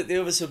 but the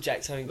other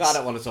subject, I think. No, I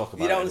don't want to talk about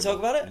it. You don't want to talk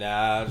about it?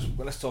 Nah,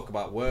 let's talk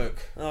about work.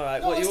 All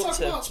right, No, what are you up let's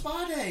to? talk about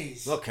spa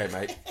days. Okay,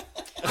 mate.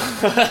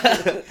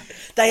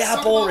 They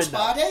are boring.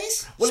 Spa though.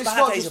 days? Well, it's Spa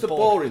not days just are the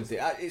boring thing.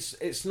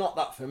 It's not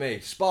that for me.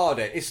 Spa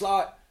day. It's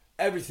like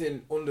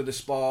everything under the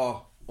spa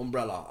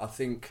umbrella. I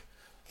think.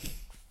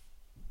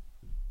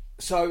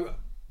 So,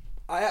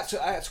 I had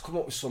to come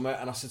up with something,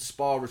 and I said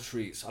spa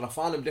retreats, and I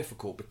find them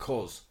difficult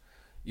because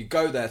you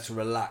go there to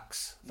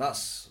relax.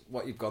 That's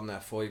what you've gone there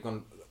for. You've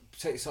gone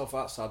take yourself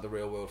outside the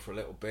real world for a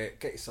little bit,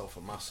 get yourself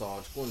a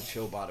massage, go and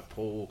chill by the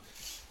pool.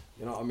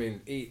 You know what I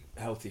mean? Eat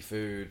healthy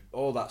food,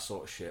 all that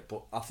sort of shit.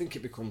 But I think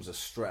it becomes a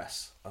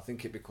stress. I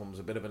think it becomes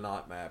a bit of a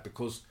nightmare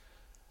because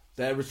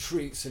they're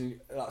retreats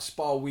and like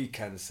spa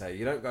weekends. Say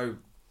you don't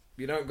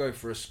go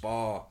for a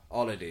spa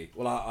holiday.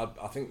 Well,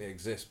 I think they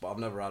exist, but I've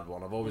never had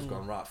one. I've always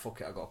gone, right,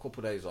 fuck it, I've got a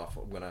couple of days off,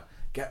 I'm going to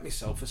get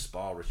myself a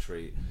spa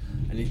retreat.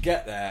 And you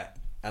get there,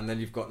 and then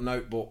you've got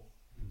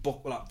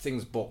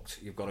things booked,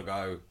 you've got to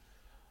go.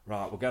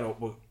 right, we'll get up,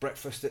 we'll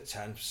breakfast at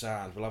 10,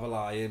 sound, we'll have a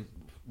lie-in,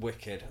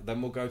 wicked,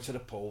 then we'll go to the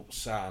pool,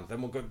 sound,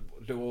 then we'll go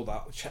do all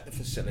that, we'll check the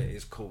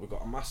facilities, cool, we've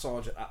got a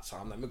massage at that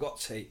time, then we've got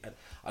tea, and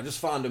I just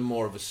find them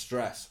more of a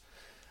stress.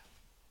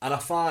 And I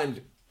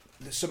find,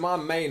 so my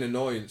main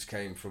annoyance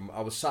came from,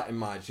 I was sat in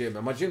my gym,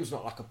 and my gym's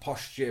not like a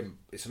posh gym,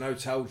 it's an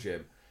hotel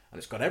gym, and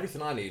it's got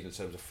everything I need in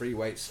terms of free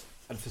weights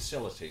and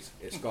facilities.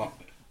 It's got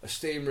a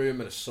steam room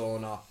and a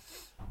sauna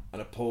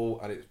and a pool,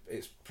 and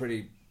it's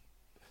pretty.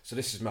 So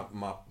this is my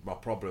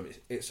problem.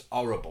 It's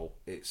horrible.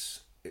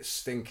 It's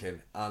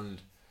stinking,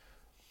 and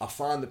I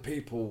find the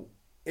people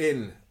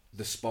in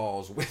the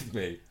spas with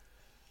me.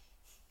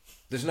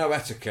 There's no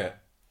etiquette.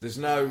 There's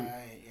no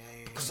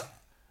because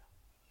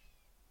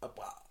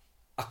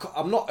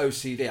I'm not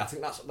OCD. I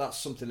think that's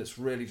something that's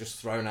really just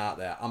thrown out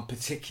there. I'm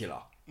particular.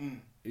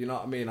 You know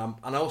what I mean?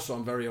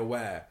 I'm very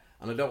aware,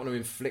 and I don't want to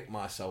inflict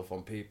myself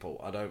on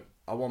people.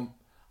 I want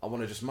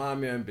to just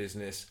mind my own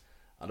business.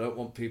 I don't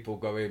want people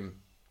going,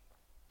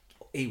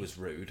 he was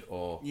rude,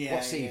 or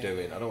what's he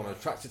doing? I don't want to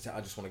attract it.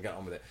 I just want to get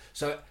on with it.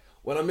 So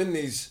when I'm in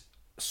these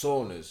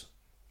saunas,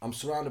 I'm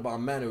surrounded by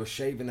men who are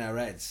shaving their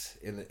heads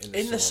in the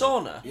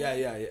sauna.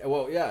 Yeah.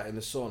 Well, yeah, in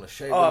the sauna,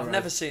 shaving. Oh, I've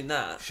never seen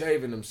that.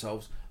 Shaving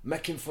themselves,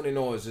 making funny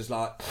noises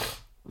like,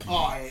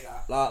 I hate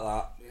that. Like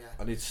that. Yeah.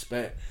 I need to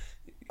spit.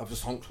 I've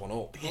just honked one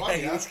up. Yeah,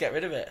 you need to get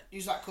rid of it.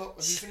 Use that cup.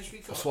 Have you finished with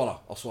your cup?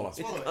 I'll swallow.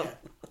 Swallow it, yeah.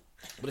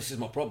 But this is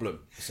my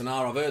problem. So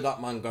now I've heard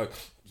that man go,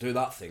 do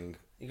that thing.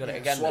 You got it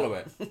again. Swallow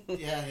it.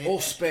 Yeah.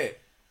 Or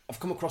spit. I've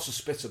come across a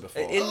spitter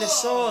before. In the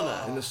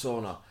sauna? In the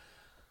sauna.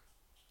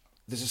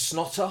 There's a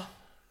snotter.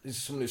 There's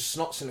someone who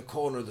snots in the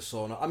corner of the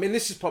sauna. I mean,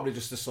 this is probably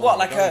just the sauna. What,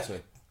 like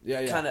a...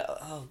 Yeah. Kind of,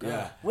 oh, God.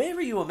 Yeah. Where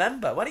are you a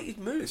member? Why don't you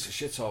move? It's a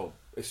shithole.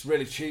 It's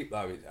really cheap,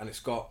 though, and it's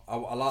got... I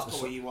like the...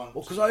 What you want.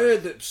 Well, because I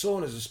heard that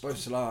saunas are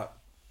supposed to, like,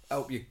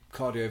 help your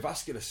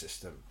cardiovascular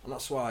system, and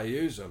that's why I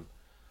use them.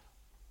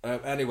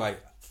 Anyway,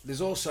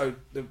 there's also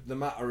the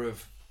matter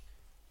of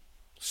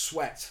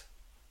sweat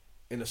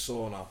in a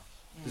sauna.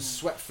 There's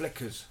sweat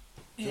flickers.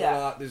 You know,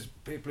 like, there's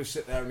people who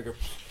sit there and they go...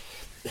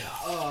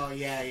 Oh,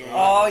 yeah.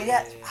 Oh,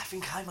 yeah. I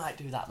think I might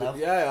do that, though.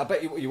 Yeah, I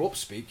bet you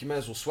upspeak, you may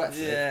as well sweat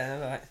for it.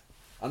 Yeah, right.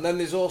 And then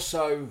there's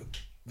also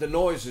the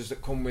noises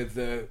that come with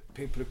the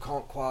people who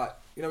can't quite...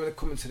 You know, when they're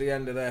coming to the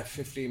end of their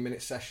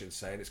 15-minute session,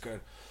 saying it's going...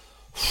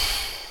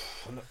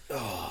 and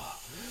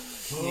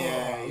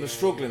they're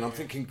struggling. I'm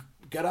thinking,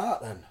 get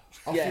out then.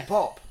 Off your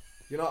pop.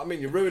 You know what I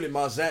mean? You're ruining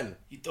my zen.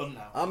 You're done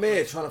now. I'm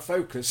here trying to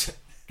focus.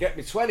 Get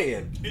me 20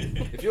 in.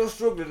 If you're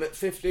struggling at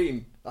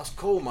 15, that's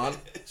cool, man.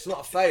 It's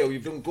not a fail.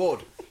 You've done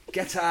good.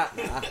 Get out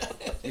now.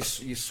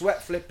 You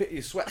sweat flipping.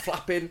 You sweat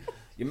flapping.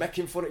 You're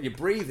making fun of. You're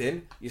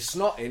breathing. You're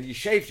snotting. You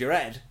shaved your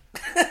head.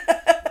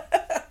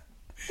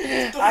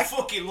 You've done a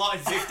fucking lot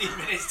in 15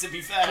 minutes. To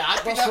be fair,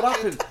 that's what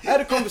happened. I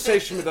had a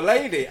conversation with a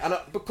lady, and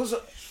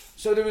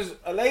so there was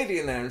a lady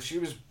in there, and she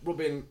was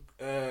rubbing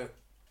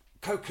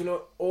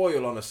coconut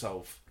oil on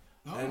herself.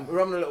 And we're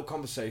having a little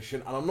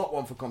conversation, and I'm not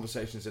one for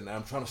conversations in there.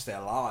 I'm trying to stay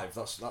alive.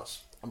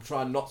 I'm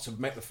trying not to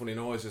make the funny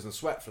noises and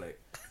sweat flick.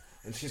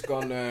 And she's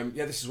gone,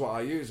 yeah, this is what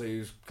I use. I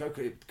use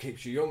coconut. It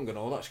keeps you young and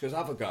all that. She goes,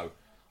 have a go. I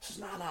says,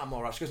 no, I'm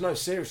all right. She goes, no,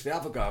 seriously,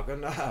 have a go. I go,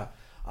 nah,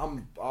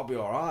 I'll be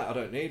all right. I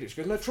don't need it. She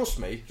goes, no, trust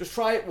me. Just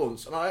try it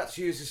once. And I had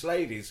to use this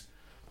lady's.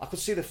 I could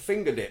see the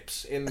finger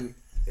dips in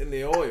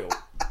the oil.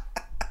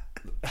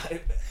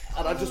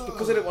 And I just,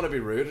 because I didn't want to be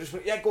rude, I just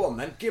went, yeah, go on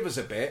then, give us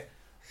a bit.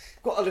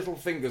 Got a little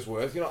finger's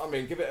worth, you know what I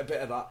mean? Give it a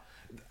bit of that.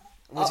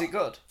 Was it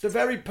good? It's a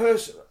very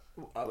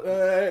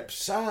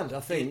sound, I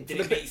think.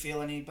 Did it make you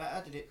feel any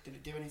better? Did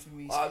it do anything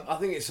with you? I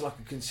think it's like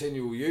a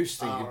continual use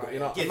thing. Right. You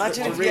know,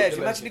 Imagine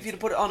if you'd have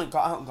put it on and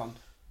got out and gone,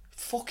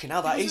 fucking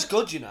hell, that is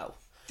good, you know.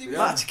 You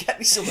might have to get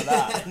me some of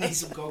that. Need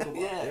some goggles.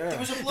 Yeah. There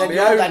was a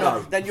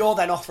bloke. Then you're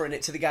then offering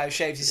it to the guy who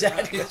shaves his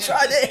head.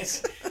 Try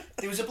this.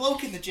 There was a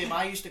bloke in the gym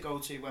I used to go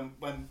to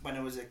when I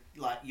was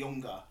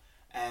younger.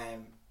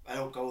 I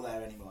don't go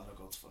there anymore. I don't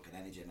go to fucking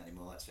any gym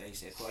anymore. Let's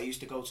face it. But I used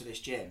to go to this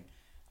gym,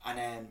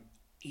 and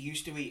he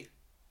used to eat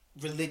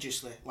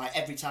religiously. Like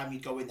every time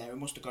he'd go in there, he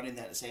must have gone in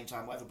there at the same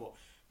time, whatever. But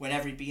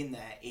whenever he'd be in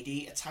there, he'd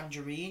eat a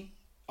tangerine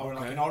or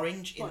like an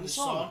orange in the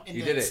sun.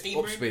 You did it.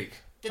 Upspeak.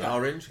 Did an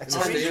orange. A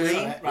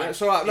tangerine. Right. Yeah,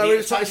 it's all right.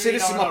 No, see,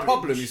 this is my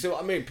problem. You see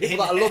what I mean? People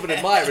that I love and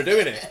admire are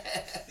doing it.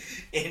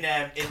 In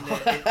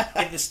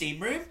the steam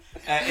room.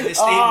 In the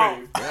steam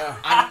room.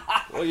 Yeah.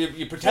 Well,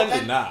 you're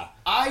pretending now.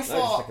 I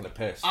thought taking a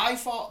piss. I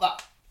thought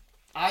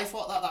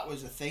that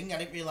was a thing. I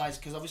didn't realise,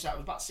 because obviously I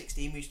was about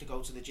 16. We used to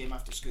go to the gym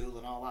after school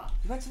and all that.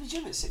 You went to the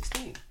gym at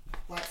 16?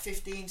 Like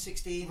 15,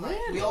 16. Really?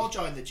 Like, we all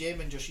joined the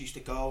gym and just used to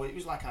go. It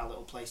was like our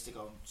little place to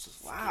go. And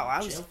wow,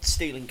 I was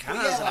stealing cars.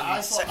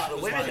 I thought that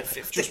was women like at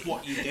 15. just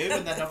what you do.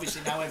 And then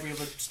obviously now every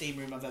other steam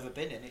room I've ever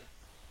been in,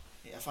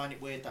 I find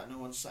it weird that no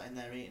one's sat in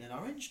there eating an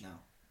orange now.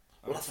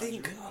 Well, I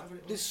think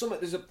this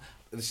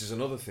is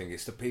another thing.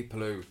 It's the people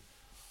who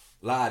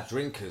large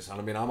drinkers, and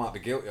I mean I might be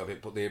guilty of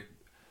it, but they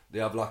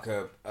have like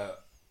a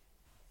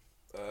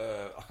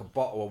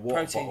bottle, a water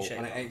protein bottle,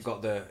 and it ain't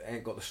got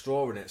the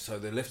straw in it, so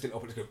they lift it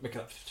up and make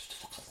it.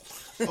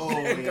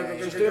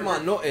 Just doing my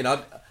nutting.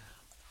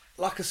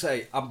 Like I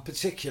say, I'm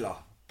particular,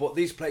 but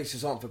these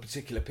places aren't for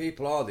particular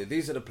people, are they?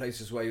 These are the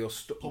places where you're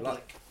stuck,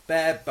 like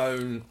bare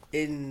bone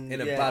in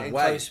a bad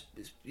way.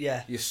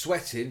 You're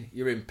sweating,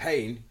 you're in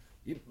pain,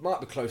 you might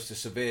be close to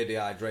severe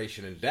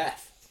dehydration and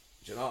death.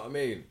 Do you know what I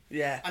mean?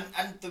 Yeah.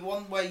 And the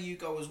one where you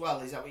go as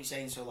well, is that what you're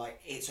saying? So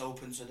like it's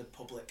open to the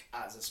public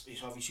as a,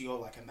 so obviously you're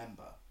like a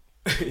member.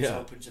 It's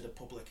open to the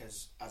public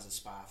as a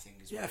spa thing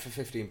as well. Yeah, for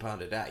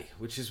 £15 a day,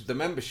 which is the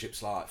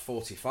membership's like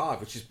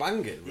 45, which is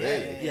banging,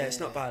 really. Yeah, it's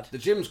not bad. The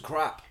gym's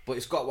crap, but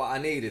it's got what I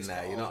need in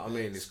there. You know what I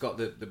mean? It's got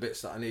the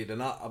bits that I need,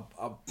 and I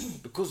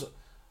because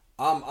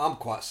I'm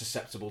quite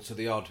susceptible to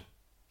the odd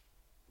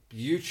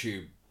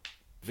YouTube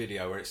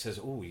video where it says,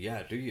 "Oh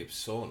yeah, do your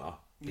sauna."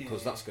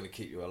 Because that's going to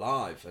keep you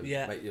alive and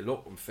make you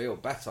look and feel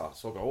better.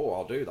 So I go, oh,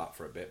 I'll do that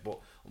for a bit. But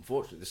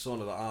unfortunately, the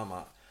sauna that I'm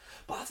at,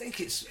 but I think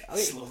it's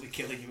slowly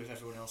killing you with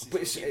everyone else.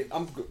 But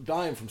I'm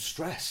dying from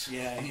stress.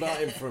 I'm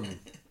dying from.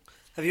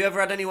 Have you ever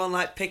had anyone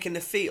like picking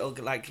the feet or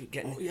like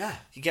getting? Oh, yeah,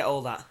 you get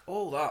all that.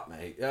 All that,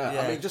 mate. Yeah.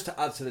 I mean, just to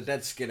add to the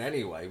dead skin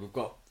anyway, we've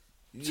got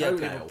toenail.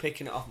 People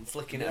picking it off and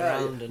flicking it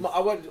around. And... I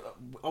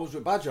was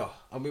with Badger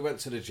and we went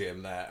to the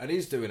gym there and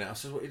he's doing it. I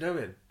said, "What are you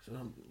doing?" He said,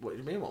 "What do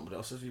you mean, what?"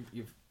 I said,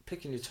 "You've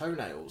picking your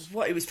toenails."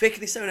 What, he was picking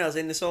his toenails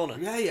in the sauna?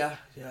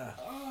 Yeah.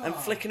 And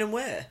flicking them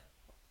where?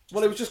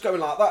 Well, he was just going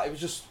like that. He was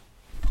just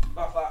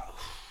like that,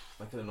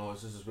 making the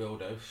noises as we all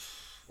do.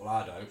 Well,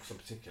 I don't, because I'm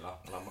particular,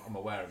 and I'm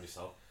aware of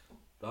myself.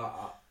 Like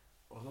that.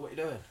 I said, "What are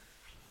you doing?"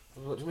 I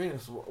said, "What do you mean?" I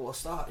said,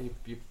 "What's that?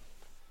 You're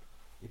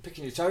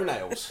picking your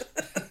toenails."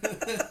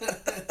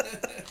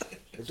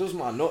 It does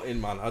my nutting,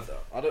 man.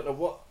 I don't know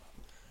what...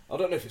 I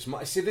don't know if it's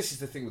my... See, this is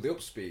the thing with the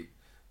upspeak.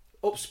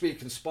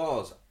 Upspeak and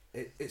spas...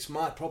 It's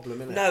my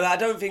problem, isn't it? No, I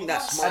don't think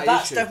that's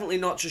definitely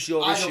not just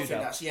your issue. I don't think though.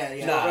 that's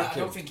I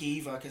don't think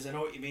either, because I know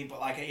what you mean. But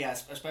like,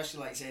 especially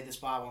like say the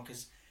spa one,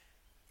 because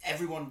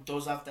everyone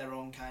does have their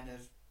own kind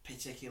of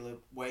particular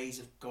ways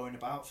of going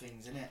about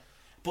things, innit?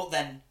 But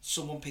then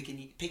someone picking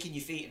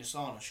your feet in a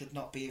sauna should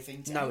not be a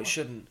thing. To anyone. It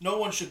shouldn't. No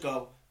one should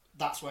go,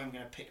 "That's where I'm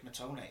going to pick my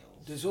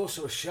toenails." There's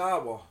also a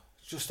shower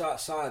just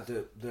outside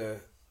the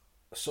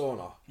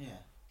sauna. Yeah.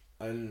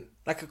 And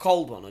like a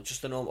cold one or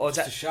just a normal, or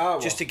just a shower,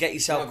 just to get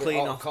yourself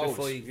clean off cold,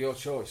 before you. Your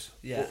choice.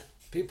 Yeah. But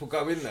people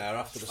go in there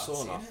after the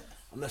sauna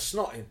and they're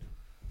snotting.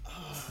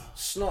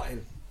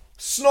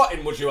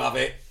 Snotting. Would you have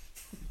it?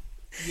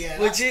 Yeah.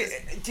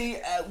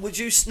 Would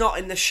you snot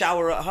in the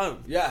shower at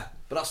home? Yeah,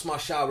 but that's my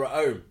shower at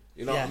home.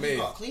 You know what I mean?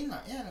 You've got to clean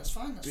that. Yeah, that's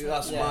fine.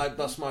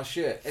 That's my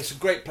shit. It's a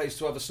great place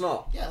to have a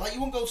snot. Yeah, like you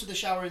wouldn't go to the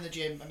shower in the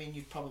gym. I mean,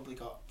 you've probably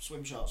got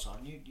swim shorts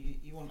on. You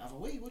wouldn't have a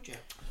wee, would you?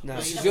 No.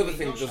 This is the other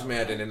thing that does me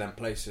head in them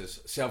places.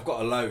 See, I've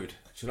got a load.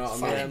 Do you know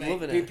what I mean? I'm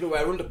loving it. People who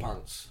wear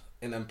underpants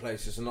in them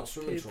places and not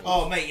swimming trunks.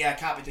 Oh, mate, yeah,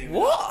 can't be doing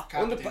what?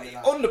 That.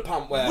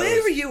 Underpant wearers.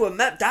 Where are you?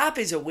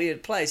 Derby's a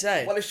weird place,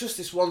 eh? Well, it's just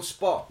this one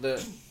spot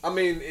that... I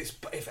mean, it's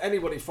if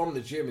anybody from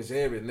the gym is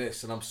hearing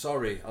this, and I'm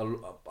sorry,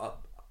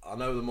 I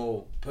know them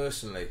all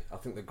personally. I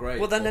think they're great.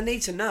 Well, then they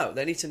need to know.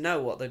 They need to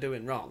know what they're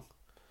doing wrong.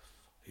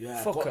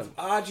 Yeah. Fuck them.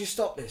 How do you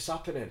stop this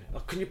happening?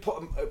 Can you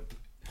put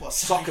What,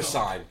 soccer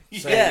sign.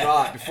 Saying,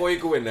 right, before you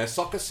go in there,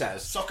 soccer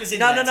says. Soccer's in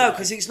no, there. No,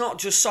 because it's not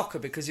just soccer,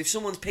 because if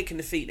someone's picking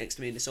the feet next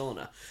to me in the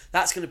sauna,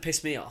 that's going to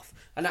piss me off.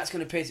 And that's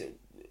going to piss...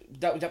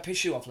 That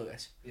piss you off,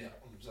 Lewis? Yeah,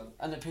 100%.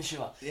 And it piss you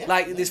off? Yeah,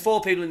 there's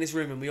 4 people in this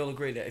room and we all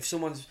agree that if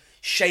someone's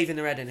shaving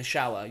their head in a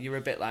shower, you're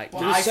a bit like...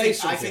 Well, I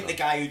think the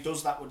guy who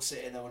does that would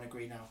sit here though and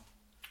agree now.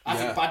 I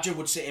think Badger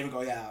would sit here and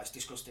go, yeah, it's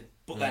disgusting.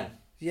 But then...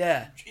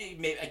 Yeah.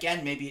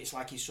 Again, maybe it's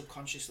like he's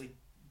subconsciously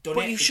done it.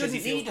 But you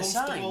shouldn't need a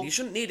sign. You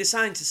shouldn't need a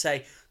sign to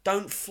say,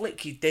 don't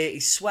flick your dirty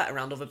sweat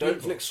around other people.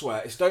 Don't flick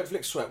sweat. It's don't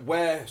flick sweat.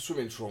 Wear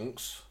swimming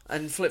trunks.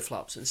 And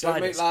flip-flops and Don't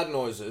sliders. make loud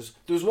noises.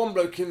 There was one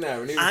bloke in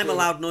there and he was I'm a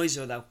loud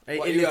noiser though.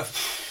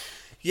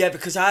 Yeah,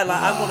 because I'm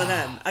one of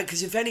them.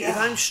 Because if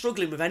I'm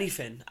struggling with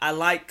anything,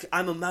 I'm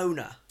a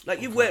moaner.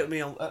 Like you've worked with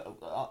me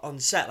on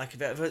set. Like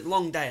if it's a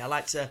long day, I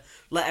like to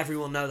let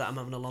everyone know that I'm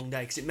having a long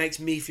day because it makes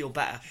me feel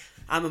better.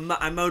 I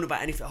moan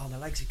about anything. Oh, my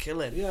legs are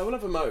killing. Yeah, we'll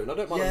have a moan. I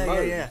don't mind a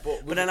moan. Yeah.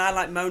 But then I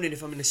like moaning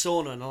if I'm in a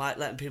sauna, and I like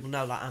letting people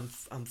know like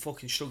I'm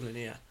fucking struggling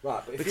here.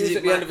 Right, but if you're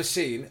at the end of a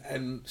scene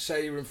and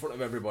say you're in front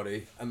of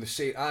everybody and the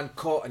scene I'm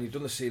caught and you've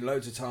done the scene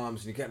loads of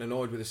times and you're getting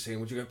annoyed with the scene,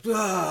 would you go?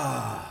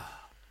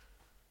 Ah.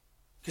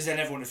 Because then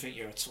everyone would think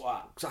you're a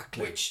twat.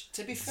 Exactly. Which,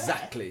 to be fair...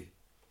 Exactly.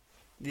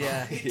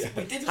 Yeah.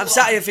 I'm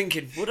sat here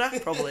thinking, would I?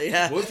 Probably,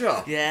 yeah. Would you?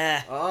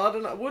 Yeah. I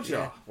don't know, would you?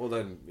 Yeah. Well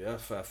then, yeah,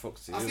 fair fuck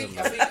to you. I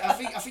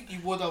think you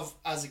would have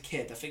as a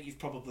kid. I think you've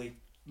probably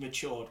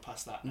matured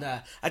past that. Nah.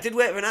 I did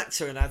work with an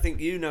actor, and I think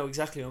you know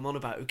exactly what I'm on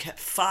about, who kept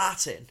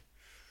farting.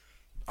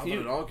 I've had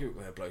an argument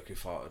with a bloke who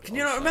farted. Can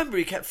you not remember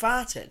he kept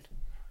farting?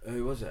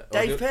 Who was it?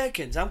 Dave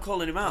Perkins. I'm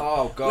calling him out.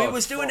 Oh, God. We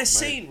was doing a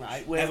scene,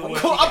 right? Where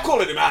I'm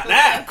calling him out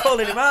now. I'm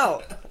calling him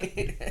out.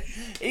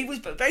 We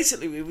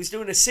was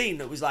doing a scene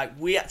that was like,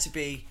 we had to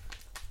be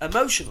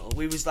emotional.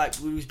 We was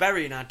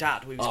burying our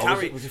dad. We was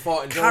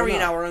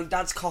carrying our own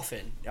dad's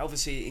coffin,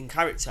 obviously in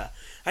character.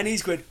 And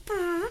he's going,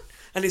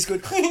 And he's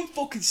going, it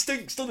fucking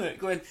stinks, doesn't it?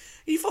 Going,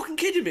 are you fucking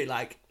kidding me?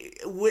 Like,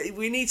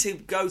 we need to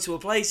go to a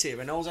place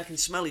here and all I can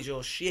smell is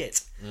your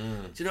shit. Do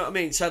you know what I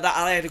mean? So that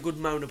I had a good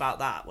moan about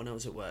that when I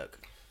was at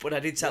work. But I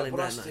did tell him but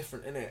then. that's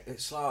different, innit?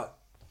 It's like,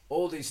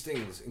 all these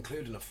things,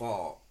 including a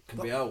fart,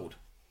 can be old.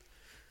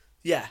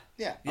 Yeah.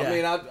 I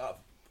mean, I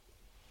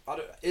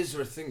don't, is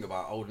there a thing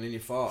about holding in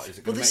your fart? Is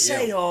it Well, going they to make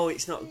say, you ill?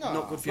 it's not good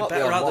for you. Not the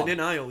Better odd rather one. than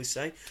I always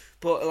say.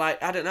 But,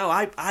 like, I don't know.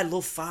 I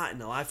love farting,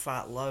 though. I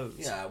fart loads.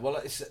 Yeah, well,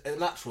 it's a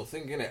natural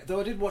thing, innit? Though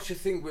I did watch a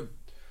thing with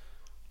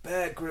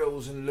Bear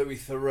Grylls and Louis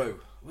Theroux.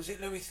 Was it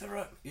Louis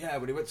Theroux? Yeah,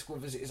 when he went to go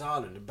and visit his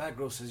island, and Bear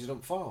Grylls says he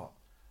don't fart.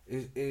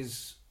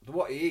 Is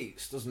what he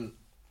eats doesn't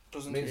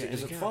mean it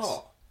doesn't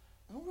fart.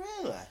 Oh,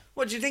 really?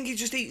 What, do you think he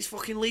just eats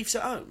fucking leaves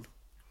at home?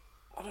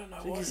 I don't know.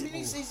 I mean,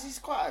 he's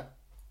quite a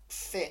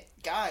fit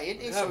guy,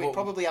 isn't he? Yeah, So he'd but-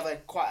 probably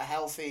have quite a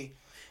healthy...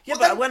 Yeah,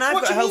 Well, but when I've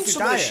what got do a you mean healthy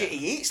some of the diet... shit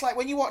he eats? Like,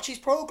 when you watch his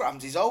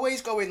programmes, he's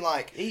always going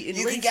like, Eating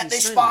you can leaves get and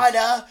this things.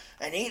 spider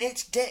and eat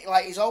its dick.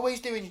 Like, he's always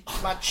doing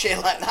mad shit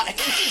like that.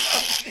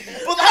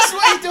 But that's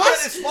what he does.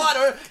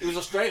 Spider. He was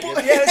Australian.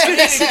 Yeah,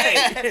 it's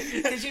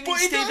good. Did you meet But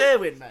he Steve does-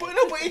 Irwin, mate? But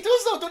no, but he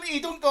does though, doesn't he? He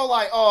don't go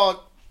like,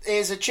 oh,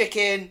 here's a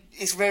chicken,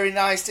 it's very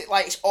nice.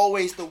 Like, it's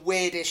always the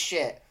weirdest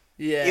shit.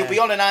 Yeah. He'll be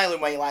on an island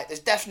where you're like,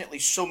 there's definitely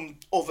some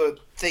other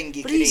thing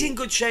you But can he's eat. in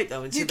good shape,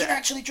 though. You can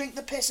actually drink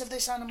the piss of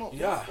this animal.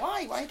 Yeah.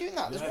 Why? Why are you doing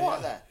that? There's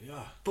water there. Yeah.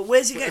 But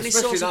where's he getting his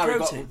Especially source of now he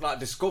protein? got like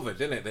discovered,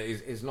 didn't it? That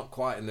he's not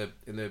quite in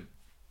the.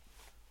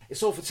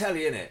 It's all for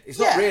telly, innit? It's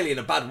Yeah. not really in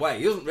a bad way.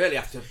 He doesn't really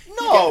have to. No, get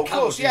of the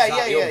course, calories yeah.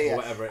 that young or I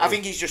whatever it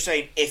think is. he's just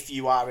saying if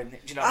you are in. Do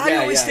you know? What I I mean?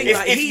 always think If,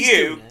 like if he's you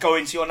doing it. go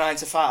into your 9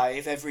 to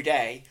 5 every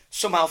day,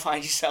 somehow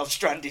find yourself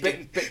stranded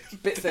in.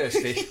 bit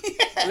thirsty,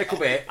 a little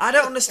bit. I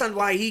don't understand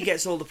why he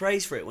gets all the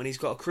praise for it when he's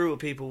got a crew of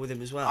people with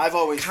him as well. I've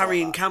always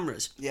carrying thought that.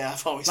 cameras. Yeah,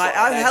 I've always Like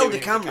thought I've they're held doing a it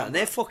with camera the and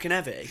they're fucking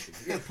heavy.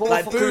 poor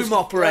Like fuckers. boom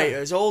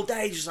operators all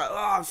day, just like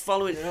I'm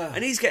following, Yeah.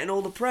 and he's getting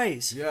all the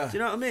praise. Yeah. Do you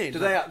know what I mean? Do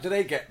Like,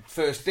 they get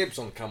first dibs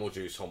on camel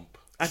juice hump?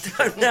 I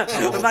don't know.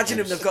 Imagine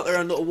them. They've got their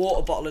own little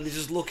water bottle and they're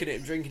just looking at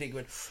him, drinking it,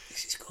 going,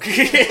 "This is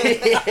good."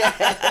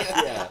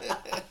 Yeah.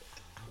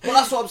 Well,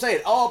 that's what I'm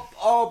saying. Our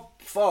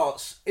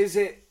farts, is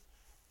it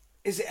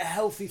a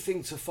healthy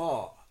thing to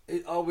fart?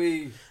 Are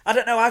we? I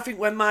don't know. I think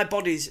when my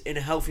body's in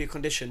a healthier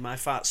condition, my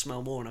farts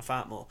smell more and I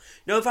fart more.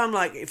 You know, if I'm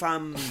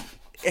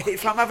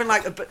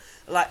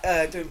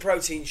having doing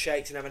protein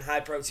shakes and having high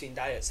protein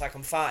diets, like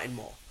I'm farting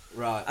more.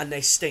 Right. And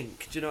they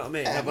stink. Do you know what I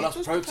mean? Yeah, but that's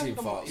just protein depends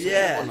on farts. what-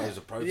 Yeah. Everyone knows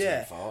a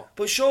protein fart.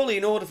 But surely,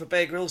 in order for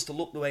Bear Grylls to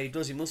look the way he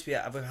does, he must be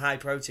have a high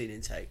protein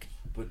intake.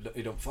 But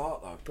he don't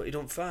fart though. But he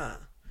don't fart.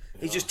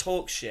 He just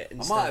talks shit. I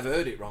Instead. might have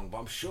heard it wrong, but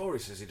I'm sure he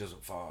says he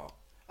doesn't fart.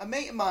 A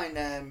mate of mine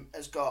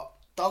has got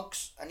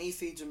dogs and he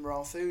feeds them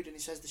raw food and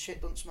he says the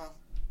shit don't smell.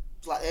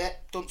 It's like,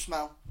 don't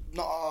smell.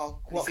 Not at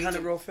all. And What he kind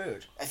feeds of raw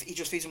food? He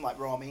just feeds them like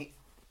raw meat.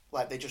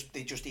 Like they just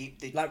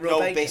eat Like raw no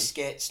bacon?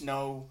 biscuits,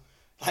 no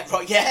like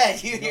raw. Yeah,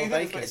 you Raw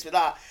bacon. with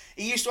that.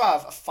 He used to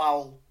have a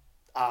foul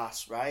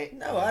ass, right?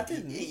 No, I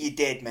didn't. You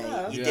did, mate.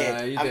 No. You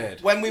Yeah, did. you And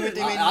did. when we were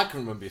doing, I can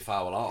remember your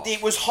foul arse.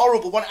 it was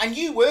horrible. And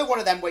you were one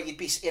of them where you'd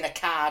be in a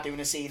car doing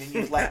a scene and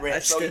you'd let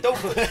rip. So you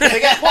That's don't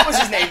forget what was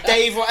his name,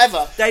 Dave,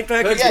 whatever. Dave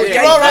Perkins. Yeah, was-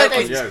 you're all right,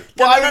 Perkins, Dave. yeah.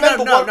 But I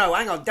remember no,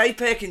 hang on. Dave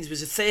Perkins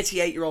was a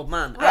 38-year-old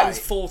man. I was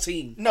Right.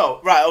 14.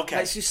 No, right, okay.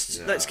 Let's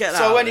get that.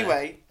 So out there.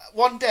 anyway,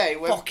 one day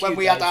when Fuck you,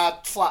 we had Dave. our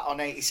flat on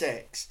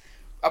 86,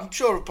 I'm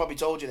sure I've probably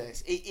told you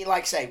this. He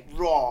like I say,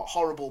 raw,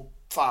 horrible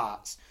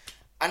farts.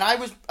 And I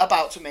was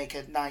about to make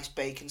a nice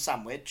bacon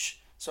sandwich.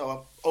 So I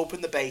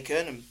opened the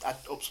bacon and I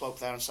upspoke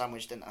there on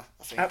sandwich, didn't I?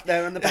 I think. Up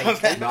there on the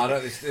bacon. No, I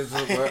don't. It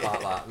doesn't work like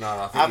that. No,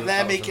 I think I'm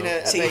there making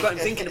a See, you've got him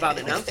thinking about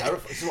it now. It's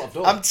terrible. It's what I've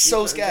done. I'm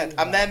so scared.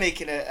 I'm there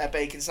making a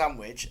bacon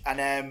sandwich,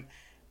 and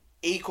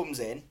he comes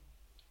in,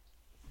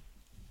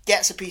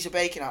 gets a piece of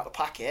bacon out of the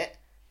packet,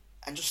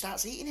 and just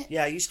starts eating it.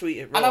 Yeah, I used to eat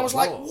it raw. And I was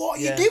like, raw. "What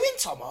are Yeah. you doing,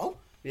 Tomo?"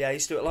 Yeah, I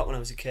used to do it a lot when I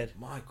was a kid.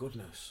 My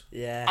goodness.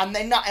 Yeah. And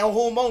then that in a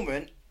whole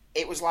moment,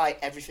 it was like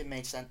everything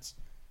made sense.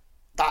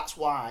 That's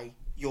why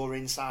your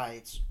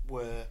insides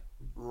were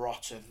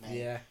rotten, mate.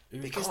 Yeah.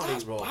 Because can't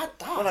that's eat raw. bad.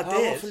 That. Well, I How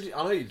did. often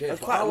I know you did. That's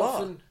but quite how a lot.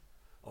 often?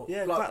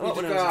 Yeah, like, quite a lot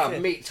you when just I go, was a "Ah,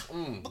 kid." meat.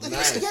 But the thing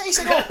Nice. is, yeah, he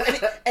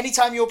said,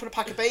 anytime you open a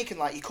pack of bacon,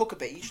 like you cook a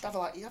bit, you just have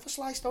you have a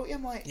slice, don't you?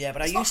 I'm like, Yeah,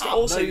 but I it's not used to ham.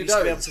 also No, you used to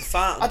be don't. able to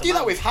fart on I do that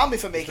demand. with ham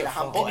if I'm making a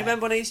ham Can butter. you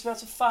remember when I used to be able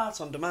to fart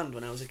on demand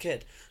when I was a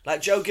kid?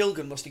 Like Joe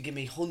Gilgan must have given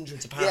me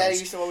hundreds of pounds. Yeah, he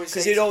used to always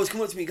because say- he'd always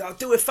come up to me and go,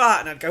 "Do a fart,"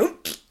 and I'd go,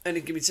 "Oop," and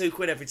he'd give me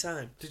 £2 every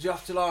time. Did you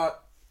have to like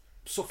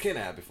suck in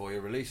air before you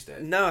released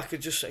it? No, I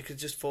could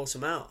just force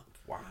them out.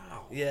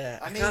 Wow. Yeah,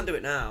 I mean- can't do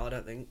it now. I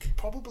don't think.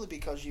 Probably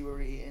because you were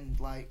eating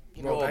like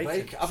Raw bacon.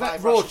 bacon. I've 5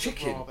 had raw rations of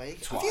chicken raw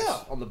bacon. twice Have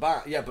you? on the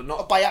back. Yeah, but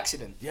not. by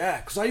accident. Yeah,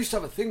 because I used to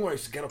have a thing where I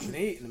used to get up and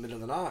eat in the middle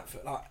of the night.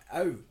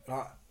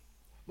 Like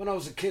when I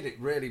was a kid,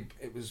 it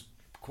was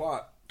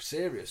quite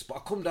serious. But I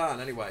come down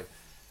anyway,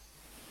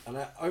 and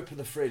I opened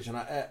the fridge and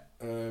I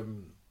ate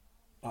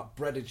like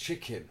breaded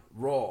chicken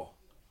raw.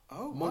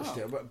 Oh, Munched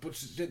wow. it, but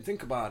just didn't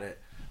think about it.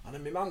 And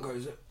then my man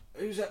goes,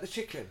 "Who's at the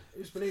chicken?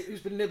 Who's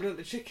been nibbling at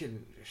the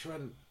chicken?" She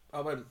went,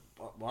 I went,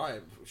 why?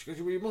 She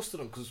goes, well, you must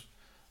have done, because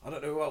I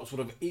don't know who else would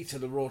have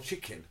eaten the raw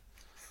chicken.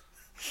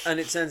 And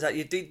it turns out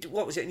you did,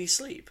 what was it, in your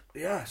sleep?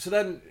 Yeah, so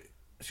then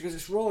she goes,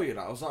 it's raw, you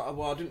know. I was like, oh,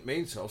 well, I didn't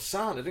mean to. I was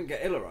sound, I didn't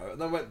get ill or out.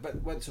 And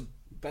then went to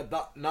bed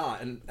that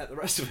night and ate the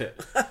rest of it.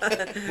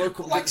 Woke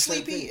up like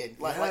sleep eating?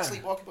 Like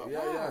sleepwalking?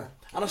 Yeah.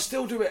 And I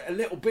still do it a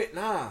little bit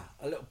now,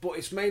 but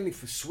it's mainly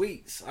for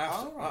sweets.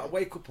 I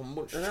wake up and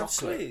munch chocolate.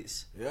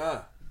 Sweets?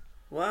 Yeah.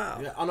 Wow.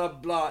 Yeah, and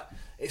I'm like,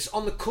 it's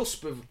on the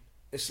cusp of,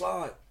 it's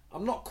like,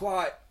 I'm not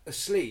quite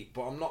asleep,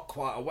 but I'm not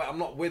quite awake. I'm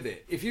not with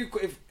it. If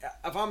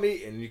I'm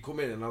eating and you come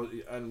in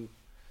and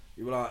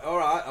you were like, all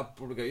right, I'll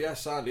probably go, yeah,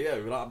 Sandy, yeah.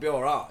 You're like, I'll be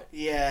all right.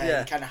 Yeah,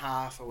 you're kind of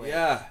half awake.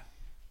 Yeah.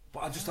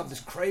 But I just have this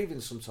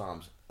craving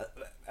sometimes,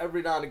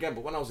 every now and again.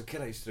 But when I was a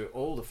kid, I used to do it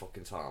all the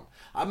fucking time.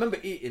 I remember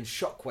eating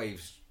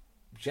Shockwave's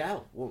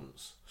gel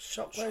once.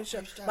 Shockwave's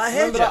gel? Like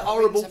hair gel? That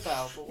horrible...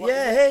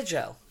 Yeah, hair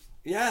gel.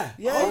 Yeah.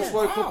 I just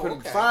woke up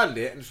and found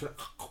it and just went...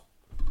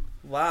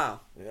 Wow.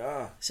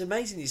 Yeah. It's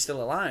amazing you're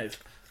still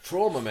alive.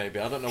 Trauma, maybe.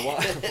 I don't know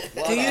why.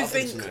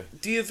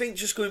 Do you think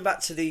just going back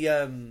to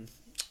the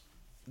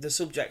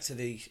subject of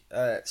the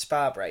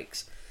spa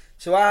breaks?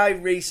 So I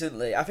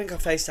think I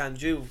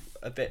FaceTimed you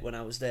a bit when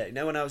I was there. You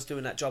know, when I was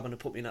doing that job and they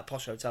put me in that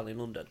posh hotel in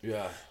London.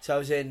 Yeah. So I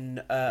was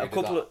in a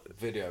couple of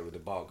video with the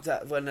bog.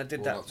 When I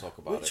did that. Not talk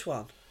about Which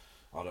one?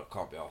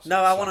 Can't be asked.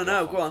 No, I want to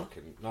know. Go on.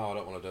 No, I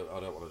don't want to do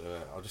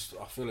it.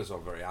 I feel as though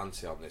I'm very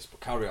anti on this, but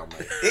carry on,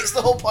 mate. It's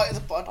the whole point of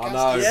the podcast. I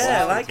know. Yeah,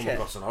 I like come it.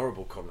 across an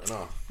horrible comment.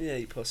 No. Yeah,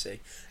 you pussy.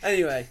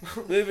 Anyway,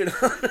 moving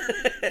on.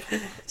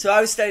 So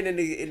I was staying in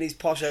these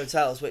posh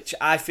hotels, which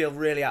I feel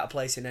really out of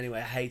place in anyway.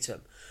 I hate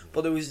them.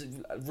 But there was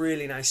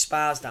really nice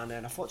spas down there,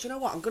 and I thought, you know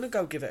what, I'm going to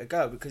go give it a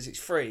go because it's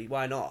free.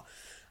 Why not?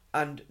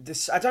 And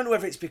this, I don't know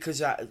whether it's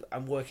because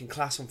I'm working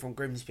class. I'm from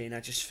Grimsby, and I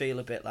just feel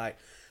a bit like.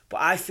 But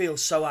I feel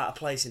so out of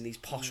place in these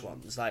posh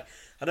ones. Like,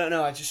 I don't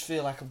know, I just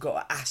feel like I've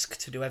got to ask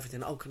to do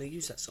everything. Oh, can I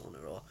use that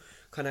sauna? Or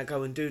can I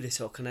go and do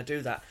this? Or can I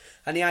do that?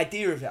 And the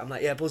idea of it, I'm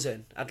like, yeah,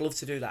 buzzing. I'd love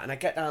to do that. And I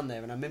get down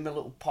there and I'm in my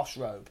little posh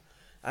robe.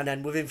 And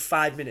then within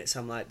 5 minutes,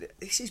 I'm like,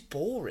 this is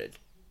boring.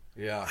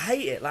 Yeah. I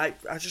hate it. Like,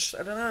 I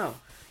don't know.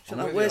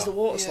 Like, where's the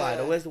water slide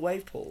or where's the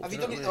wave pool? Have you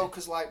done it though?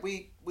 Because like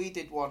we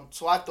did one.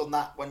 So I've done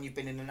that when you've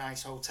been in a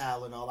nice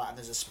hotel and all that, and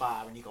there's a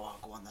spa, and you go, oh,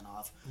 go on, then I'll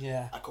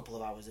have a couple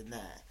of hours in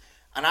there.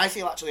 And I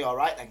feel actually all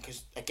right then,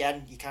 because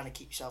again, you kind of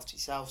keep yourself to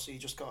yourself, so you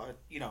just gotta,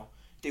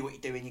 do what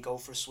you're doing. You go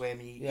for a swim,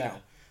 and you know.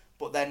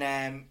 But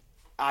then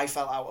I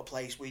felt out of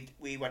place.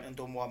 We went and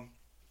done one,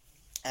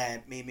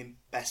 me and my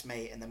best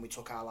mate, and then we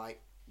took our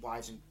like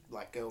wives and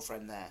like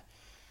girlfriend there,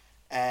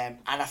 and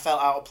I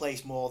felt out of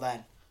place more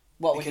then.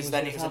 What, because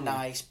then it was a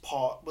nice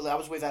pot. Well, I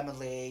was with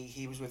Emily.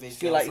 He was with his.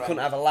 Feel like you couldn't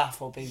have a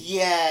laugh or be.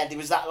 Yeah, there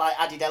was that like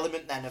added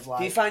element then of like.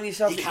 Do you find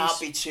yourself? You can't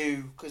be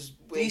too because.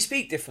 Do you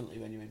speak differently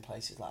when you're in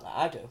places like that?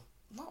 I do.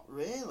 Not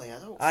really. I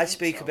don't. I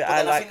speak so. a bit.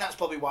 But I think that's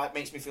probably why it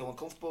makes me feel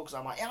uncomfortable because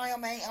I'm like, yeah,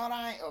 mate, all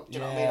right. Or, do you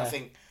know what I mean? I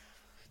think.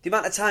 The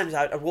amount of times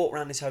I walk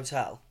around this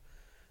hotel,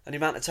 and the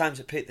amount of times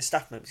that the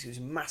staff members, it was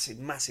massive,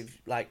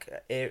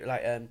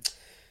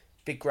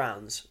 big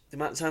grounds. The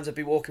amount of times I'd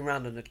be walking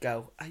around and I'd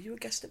go, "Are you a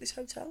guest at this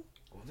hotel?"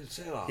 Oh, did they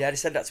say that? Yeah, they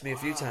said that to me a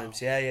few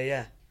times. Yeah.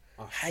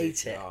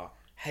 Hate it.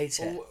 Is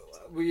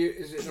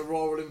it in a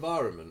rural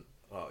environment,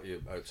 like your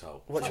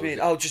hotel? What do you mean?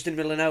 Oh, just in the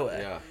middle of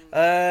nowhere?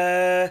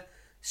 Yeah.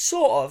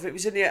 Sort of. It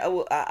was in the...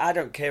 I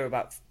don't care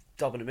about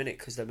Dobbin a minute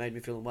because they made me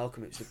feel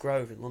unwelcome. It was the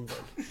Grove in London.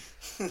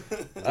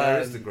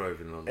 Where is the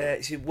Grove in London?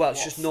 It's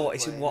just north.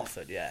 It's in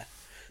Watford, yeah.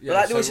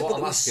 Yeah, so what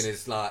I'm asking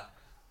is, like,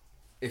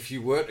 if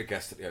you weren't a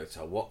guest at the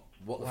hotel,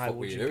 what the fuck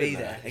were you doing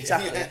there?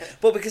 Exactly.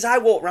 But because I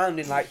walk around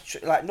in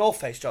like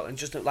North Face jock and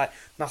just like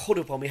my hood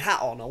up or my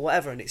hat on or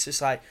whatever, and it's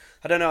just like,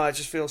 I don't know, I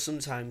just feel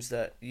sometimes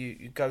that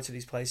you go to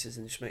these places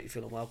and just make you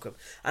feel unwelcome.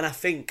 And I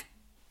think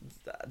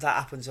that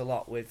happens a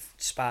lot with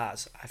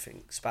spas. I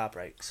think spa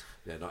breaks.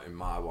 Yeah, not in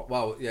my one.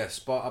 Well, yeah,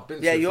 spa. I've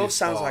been. To yours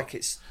sounds like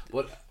it's.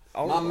 But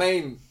my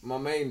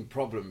main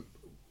problem,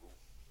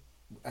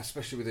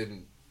 especially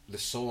within the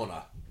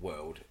sauna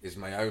world, is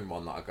my own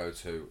one that I go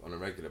to on a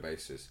regular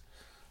basis.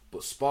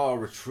 But spa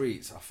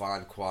retreats, I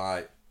find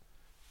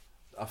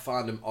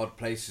them odd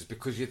places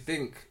because you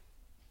think.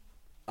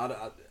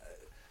 I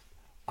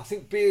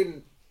think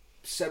being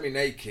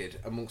semi-naked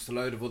amongst a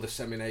load of other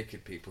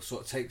semi-naked people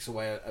sort of takes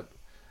away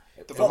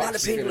What about the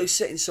people who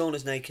sit in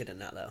saunas naked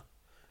and that though?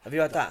 Have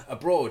you had that?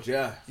 Abroad,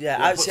 yeah. Yeah,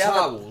 I've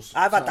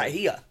had that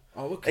here.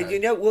 Oh, okay.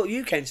 And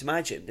you came to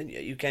my gym, didn't you?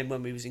 You came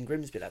when we was in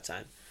Grimsby that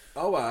time.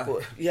 Oh,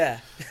 But,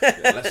 yeah.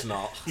 Let's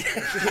not.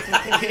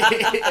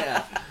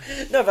 Yeah.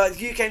 No, but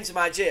you came to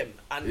my gym,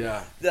 and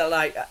they're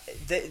like,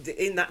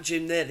 in that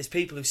gym there's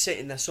people who sit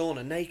in their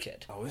sauna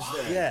naked. Oh, is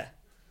there? Yeah.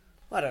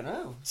 I don't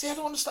know. See, I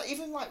don't understand.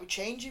 Even like with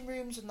changing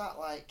rooms and that,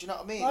 like, do you know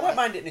what I mean? Well, I don't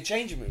mind it in the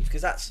changing rooms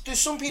because that's. There's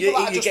some people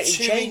that are just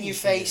too in your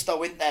face,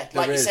 though, isn't there?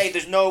 Like you say,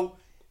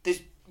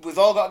 we've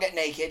all got to get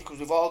naked because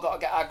we've all got to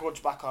get our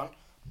grudge back on.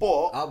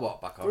 But our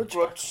what back on?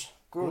 Grudge,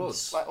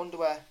 like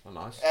underwear. Oh,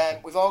 nice.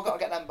 We've all got to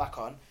get them back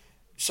on.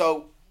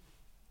 So,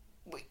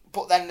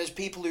 but then there's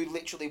people who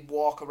literally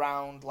walk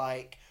around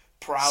like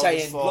proud as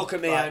saying, fuck. "Look at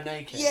me, like, I'm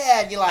naked."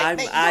 Yeah, and you're like,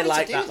 mate, you I don't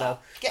like need to do that, though.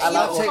 Get I your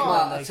like own taking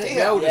car. my- I take Yeah.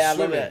 the eldest Yeah, I love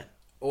swimming it.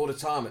 all the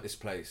time at this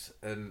place,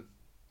 and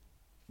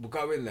we'll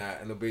go in there,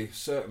 and there'll be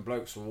certain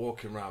blokes who are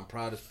walking around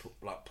proud as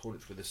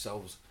punch with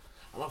themselves,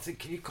 and I'm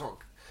thinking, you can't.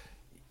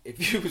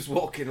 If you was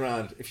walking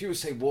around, if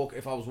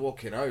I was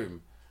walking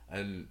home,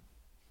 and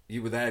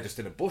you were there just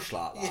in a bush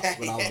like that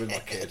when I was with my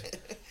kid,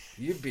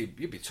 you'd be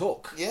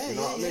took. Yeah, you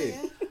know what I mean?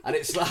 yeah. And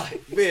it's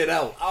like me and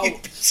Elle,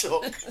 You'd be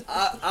took.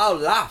 I'll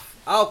laugh.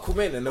 I'll come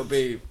in and there'll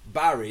be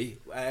Barry,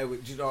 do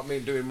you know what I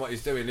mean, doing what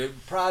he's doing,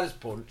 proud as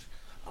punch.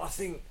 And I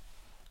think,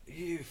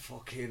 you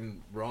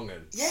fucking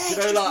wrong'un. Yeah, you it's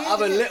know, just like,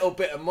 have a weird, little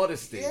bit of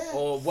modesty,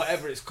 or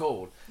whatever it's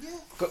called. Yeah.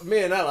 But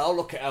me and Elle, I'll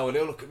look at Elle and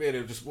he'll look at me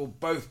and we'll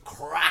both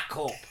crack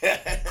up.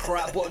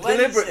 But When is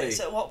deliberately.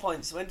 this? At what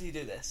points? When do you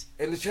do this?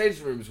 In the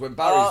changing rooms when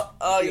Barry's,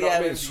 you know what I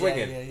mean, yeah,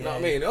 swinging. yeah, you know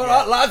what I yeah, mean? All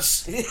right,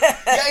 lads. Yeah,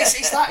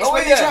 it's that. It's Oh,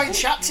 when yeah. they try and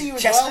chat to you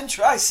as Chest well. and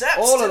triceps.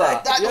 All of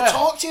that. They'll yeah.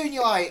 talk to you and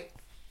you're like,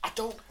 I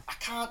can't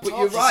But talk.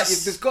 you're This right.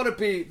 is- There's got to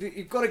be.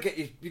 You've got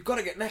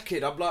to get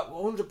naked. I'm like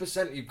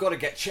 100%. You've got to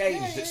get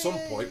changed at some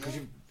point because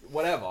you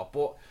whatever.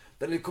 But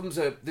then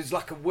there's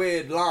like a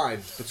weird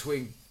line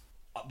between.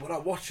 When I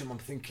watch them, I'm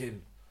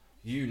thinking,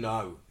 you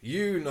know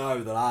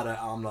that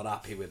I'm not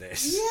happy with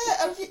this.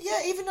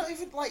 Yeah, even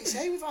like you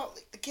say without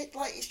the kid,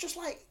 like it's just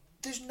like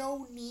there's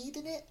no need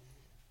in it.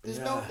 There's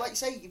no, like you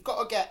say, you've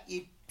got to get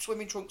your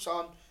swimming trunks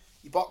on,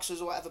 your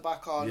boxers or whatever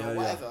back on or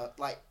whatever.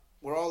 Like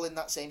we're all in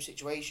that same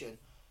situation.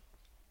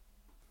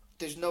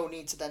 There's no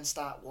need to then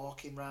start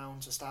walking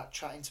round to start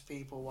chatting to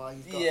people while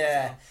you've got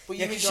Yeah. it. But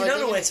Yeah, 'cause you don't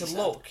know where to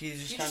look. You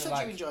just kind of said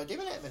like... you enjoy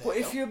doing it a minute But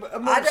if ago. you,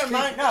 I don't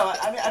mind. No,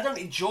 I mean I don't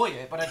enjoy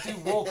it, but I do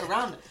walk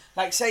around it.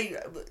 Like say,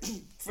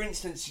 for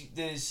instance,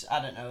 there's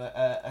I don't know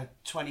a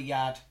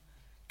 20-yard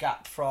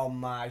gap from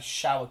my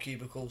shower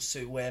cubicles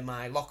to where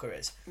my locker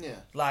is. Yeah.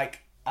 Like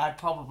I'd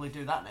probably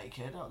do that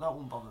naked. That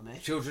wouldn't bother me.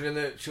 Children in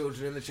the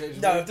changing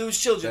room. No, if there was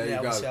children There there,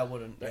 you go. obviously I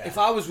wouldn't. Yeah. If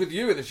I was with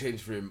you in the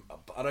changing room,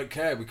 I don't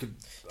care. We could.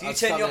 Do you I'd turn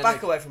stand your there back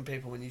naked. away from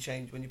people when you're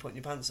putting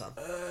your pants on?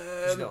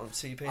 'Cause you don't want to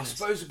see your I penis.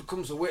 suppose it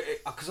becomes a weird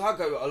because I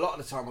go a lot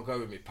of the time. I go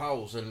with my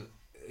pals, and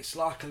it's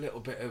like a little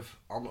bit of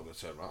I'm not going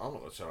to turn around. I'm not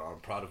going to turn around. I'm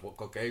proud of what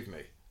God gave me.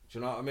 Do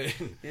you know what I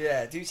mean?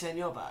 Yeah. Do you turn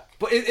your back?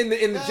 But in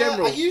the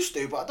general, I used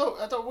to, but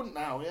I wouldn't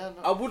now. Yeah,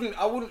 no. I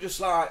wouldn't just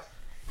like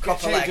get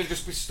Proper changed leg. and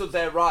just be stood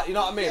there right. You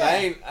know what I mean?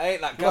 Yeah. I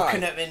ain't that guy.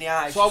 Looking at me in the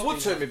eyes. So I just would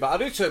being turn like- me back. I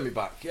do turn me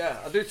back. Yeah,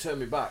 I do turn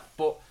me back.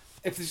 But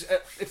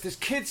if there's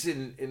kids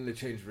in the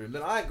changing room,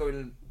 then I ain't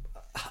going.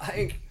 I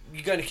ain't.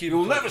 You're going to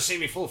cubicle. You'll never see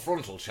me full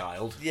frontal,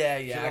 child. Yeah,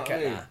 Do you yeah, know I what get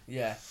I mean? that.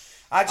 Yeah.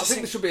 I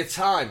think there should be a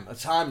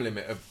time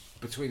limit of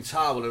between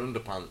towel and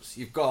underpants.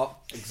 You've got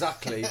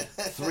exactly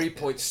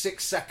 3.6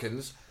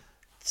 seconds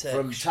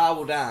from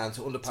towel down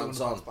to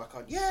underpants on. Back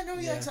on. Yeah, no,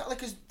 yeah, exactly.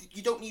 Because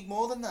you don't need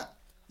more than that.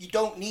 You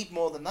don't need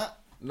more than that.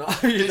 No,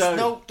 you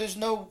don't. There's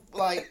no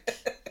like.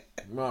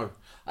 No,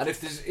 and if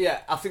there's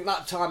I think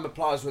that time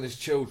applies when there's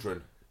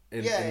children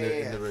in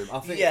the room. I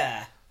think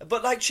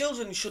but like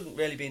children shouldn't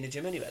really be in the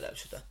gym anyway, though,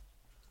 should they?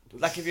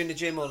 Like if you're in the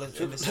gym or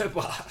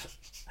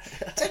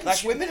Take them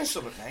swimming or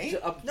something, mate.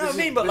 No, I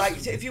mean, but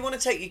like if you want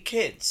to take your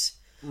kids,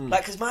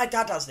 like because my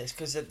dad has this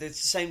because it's the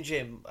same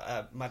gym.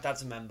 My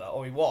dad's a member,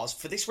 or he was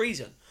for this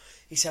reason.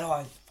 He said, "Oh,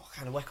 I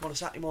kind of wake up on a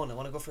Saturday morning. I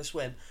want to go for a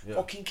swim.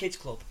 Fucking kids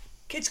club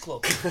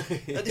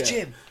at the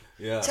gym.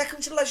 Yeah. Take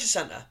them to the leisure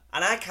centre."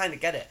 And I kind of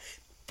get it,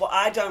 but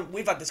I don't.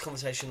 We've had this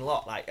conversation a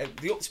lot. Like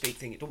the upspeak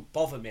thing, it don't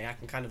bother me. I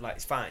can kind of like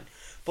it's fine,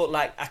 but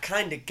like I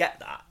kind of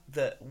get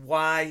that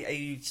why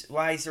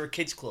is there a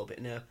kids club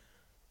in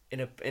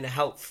a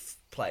health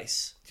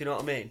place? Do you know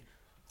what I mean?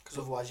 Because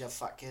otherwise you have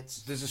fat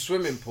kids. There's a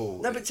swimming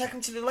pool. No, but take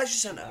them to the leisure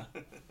centre.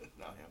 No,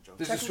 yeah, I'm joking.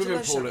 There's take a 'em to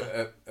the swimming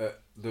leisure pool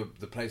at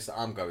the place that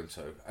I'm going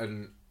to,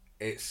 and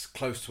it's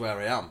close to where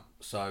I am.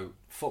 So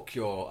fuck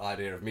your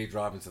idea of me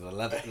driving to the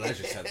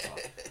leisure centre.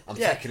 I'm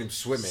taking him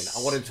swimming.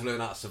 I want him to learn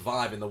how to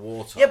survive in the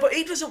water. Yeah, but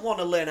he doesn't want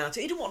to learn how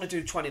to. He don't want to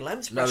do 20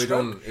 lengths. No, he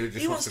breaststroke. doesn't.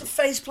 He wants to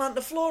face plant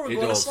the floor and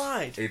go on a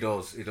slide. He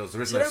does. There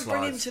is So no don't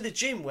bring him slides. to the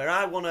gym where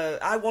I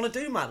wanna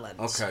do my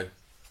lengths. Okay.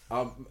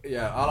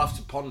 Yeah, I'll have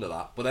to ponder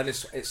that. But then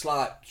it's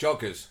like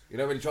joggers. You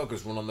know when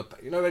joggers run on the...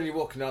 You know when you're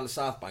walking down the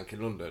South Bank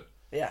in London?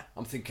 Yeah.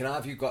 I'm thinking, how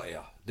have you got here?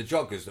 The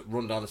joggers that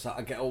run down the South...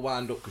 I get all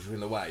wound up because you're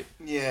in the way.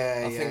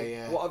 Yeah, I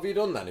think, what have you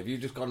done then? Have you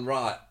just gone,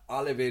 right, I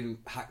live in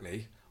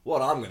Hackney.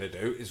 What I'm going to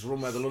do is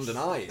run where the London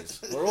Eye is.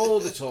 Where all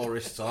the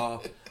tourists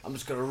are. I'm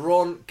just going to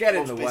run, get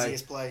in the way.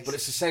 Busiest place. But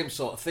it's the same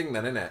sort of thing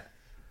then, isn't it?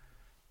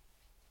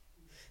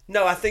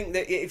 No, I think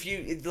that if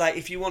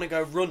you want to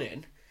go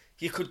running,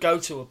 you could go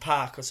to a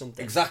park or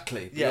something.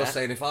 Exactly. Yeah. You're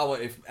saying if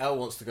Elle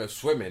wants to go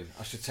swimming,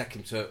 I should take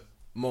him to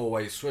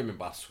Moorways swimming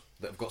baths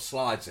that have got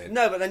slides in.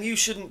 No, but then you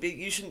shouldn't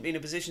be in a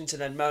position to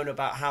then moan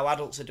about how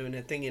adults are doing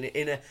a thing in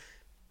an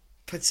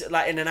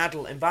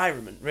adult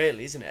environment,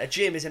 really, isn't it? A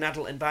gym is an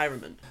adult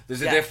environment.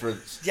 There's a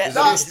difference. Yeah,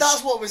 That's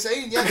what we're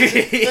saying. Yeah,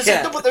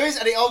 Yeah. No, but there is,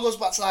 and it all goes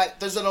back to like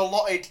there's an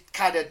allotted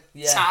kind of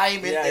time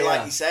in there, like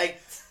yeah. you say.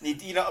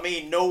 You know what I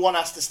mean? No one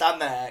has to stand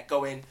there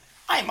going,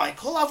 Hi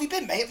Michael, how have you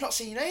been, mate? I've not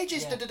seen you in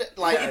ages. Yeah.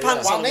 Like, Put your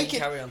pants while on and naked.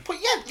 carry on. But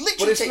yeah, literally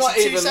But it's takes not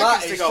you 2 even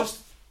seconds that. to It's go. just.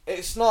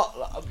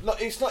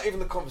 It's not even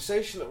the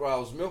conversation that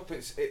riles me up.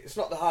 It's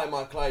not the hi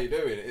Michael, how you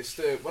doing? It's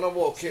the when I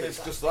walk in,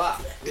 it's just that.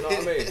 You know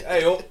what I mean?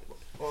 Hey up.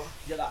 Well,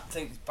 Yeah, that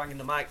thing banging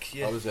the mic,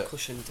 yeah, How is it?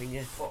 cushion thing,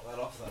 yeah. fuck that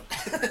off then.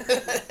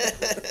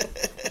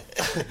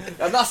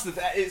 And that's the.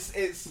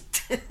 It's.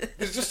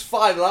 There's just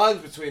fine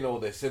lines between all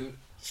this, and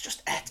It's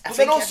just but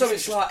then also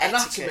it's like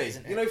anatomy.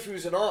 You know, if you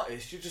was an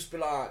artist, you'd just be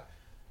like,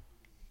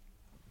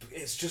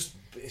 it's just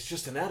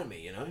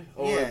anatomy, you know,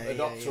 or a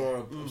doctor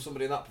or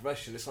somebody in that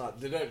profession. It's like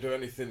they don't do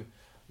anything.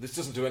 This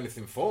doesn't do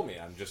anything for me.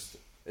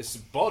 It's a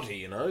body,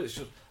 you know. It's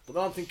just. But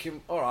then I'm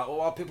thinking, all right, well,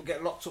 why are people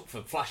getting locked up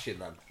for flashing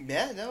then?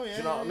 Yeah, no, yeah. Do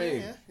you know what I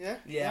mean?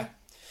 Yeah.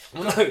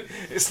 Well, no,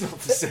 it's not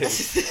the same.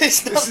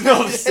 It's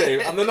not the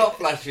same, and they're not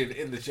flashing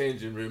in the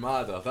changing room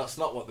either. That's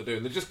not what they're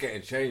doing. They're just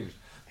getting changed.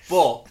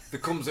 But there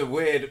comes a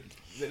weird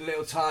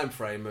little time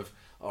frame of,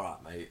 all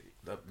right, mate,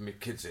 my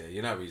kid's here.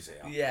 You know he's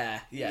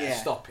here. Yeah.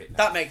 Stop it. Now.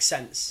 That makes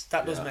sense.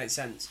 That does make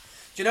sense.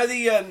 Do you know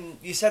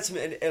you said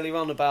something earlier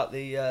on about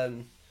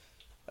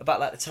about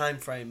like the time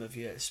frame of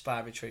your spa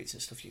retreats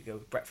and stuff? You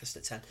go breakfast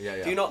at 10.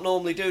 Yeah. Do you not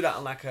normally do that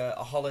on like a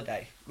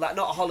holiday? Like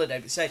not a holiday,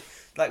 but say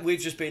like we've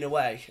just been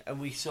away and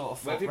we sort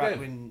of Where have you we're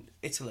been? in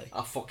Italy.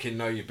 I fucking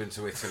know you've been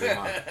to Italy,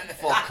 man.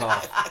 Fuck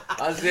off.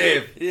 As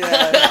if. Yeah.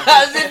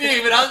 As if you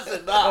even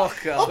answered that.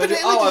 Fuck off. but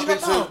Italy, I've do been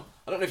you not to.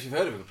 I don't know if you've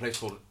heard of a place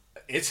called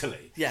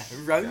Italy. Yeah,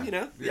 Rome, you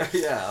know.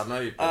 Yeah, I know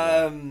you've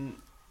been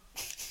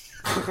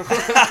No,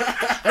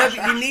 but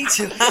you need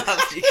to have.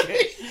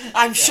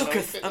 I'm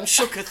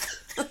shooketh.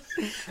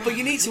 But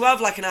you need to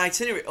have like an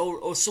itinerary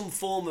or some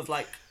form of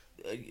like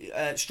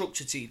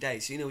structure to your day,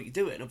 so you know what you're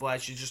doing.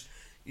 Otherwise,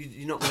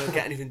 you're not going to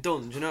get anything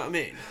done. Do you know what I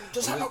mean?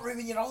 Does that not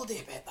ruin your holiday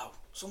a bit though?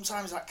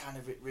 Sometimes that kind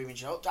of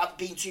ruins your holiday.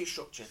 Being too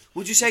structured.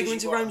 Would you say Because going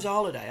to you've got- Rome's a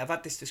holiday? I've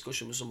had this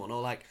discussion with someone,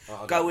 or like I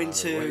don't going know.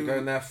 to. What are you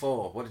going there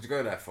for? What did you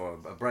go there for?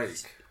 A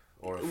break?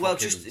 Or a Well,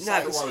 fucking- just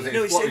What was it? no, What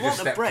it was your wasn't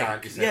a step break.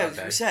 count you said Yeah, that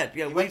day? we said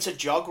We we went to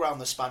jog around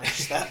the Spanish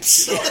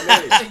steps. You know what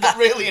I mean? I got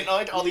really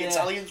annoyed. All the Yeah.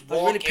 Italians I was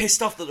walking. really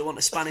pissed off that they want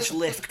a Spanish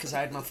lift because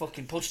I had my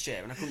fucking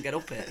pushchair and I couldn't get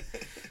up it.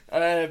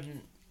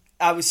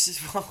 I was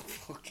just, well,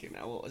 fucking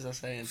hell, what was I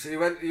saying? So you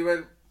went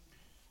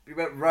Do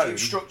Rome. you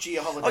structure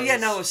your holidays? Oh yeah,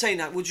 no, I was saying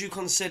that. Would you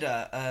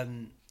consider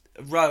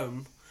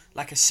Rome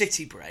like a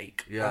city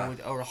break, Yeah.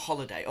 or a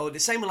holiday, or the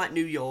same with like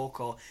New York,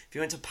 or if you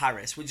went to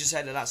Paris, would you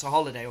say that that's a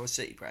holiday or a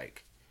city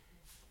break?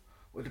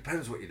 Well, it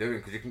depends what you're doing,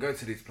 because you can go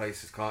to these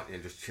places, can't you,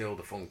 and just chill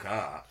the funk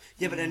out.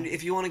 Yeah, but then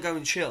if you want to go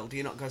and chill, do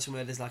you not go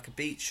somewhere there's like a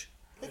beach?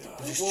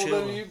 Just Well,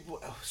 chill. then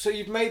so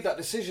you've made that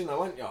decision,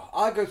 though, haven't you?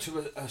 I go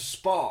to a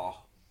spa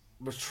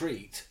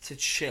retreat To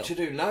chill. to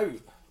do no,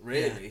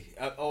 really,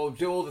 or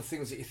do all the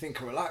things that you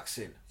think are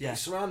relaxing. Yeah. You're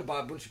surrounded by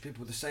a bunch of people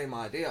with the same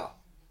idea,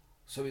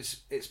 so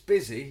it's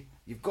busy.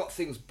 You've got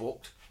things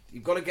booked.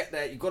 You've got to get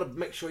there. You've got to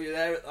make sure you're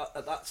there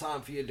at that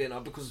time for your dinner,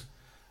 because.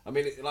 I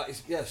mean,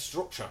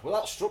 structure.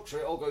 Without structure,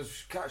 it all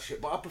goes cat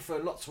shit. But I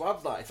prefer not to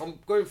have that. If I'm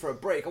going for a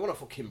break, I want a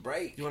fucking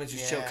break. You want to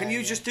just chill? Can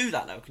you just do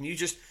that though? Can you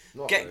just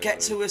Not get really.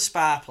 to a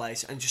spa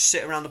place and just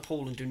sit around the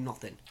pool and do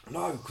nothing?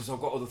 No, because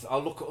I've got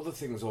I'll look at other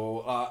things,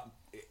 or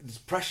there's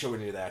pressure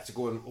when you're there to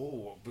go and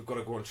we've got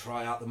to go and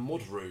try out the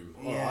mud room.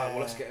 All right, well,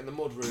 let's get in the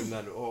mud room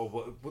then.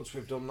 Once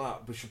we've done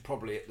that, we should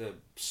probably hit the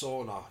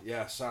sauna.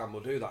 Yeah, Sam,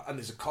 we'll do that. And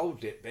there's a cold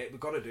dip bit.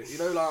 We've got to do it. You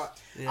know, like.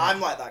 Yeah. I'm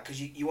like that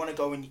because you want to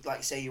go and like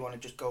you say you want to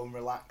just go and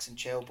relax and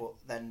chill, but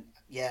then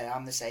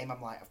I'm the same.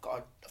 I'm like I've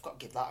got to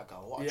give that a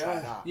go. I want to try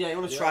that. Yeah, you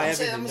want to try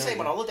everything. I'm the don't same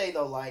you? on holiday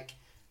though. Like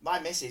my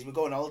missus, we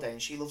go on holiday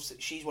and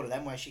she's one of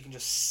them where she can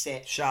just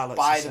sit Charlotte's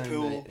by the the same,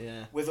 pool mate,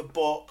 yeah. with a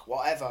book,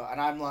 whatever, and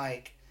I'm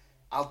like,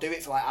 I'll do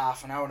it for like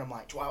half an hour, and I'm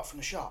like, do you want out from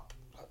the shop?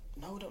 Like,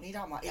 no, I don't need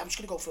that. I'm like, yeah, I'm just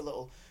gonna go for a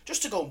little,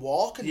 just to go and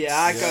walk and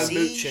I go see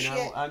mooching.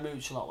 shit. I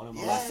mooch a lot when I'm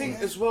Yeah. away. I think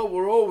as well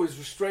we're always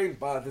restrained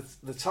by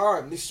the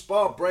time. These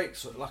spa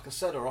breaks, like I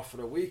said, are often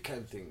a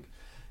weekend thing.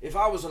 If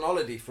I was on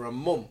holiday for a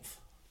month,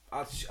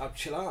 I'd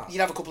chill out.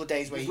 You'd have a couple of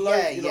days where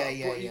But you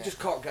you just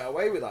can't get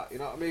away with that. You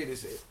know what I mean?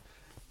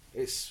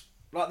 It's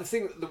like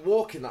the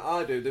walking that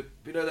I do.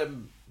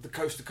 The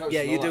coast to coast.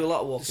 Yeah, and you all do that. a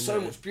lot of walking, There's so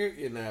don't you? much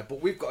beauty in there,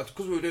 but we've got,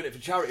 because we were doing it for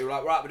charity. We're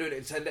like, right, we're doing it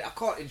in 10 days. I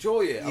can't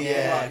enjoy it.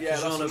 Yeah,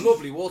 that's on a a-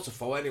 lovely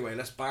waterfall anyway.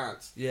 Let's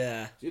bounce.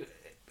 Yeah.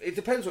 It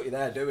depends what you're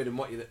there doing and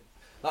what you.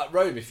 Like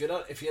Rome, if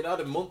you'd had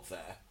a month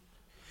there.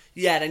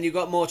 Yeah, then you've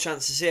got more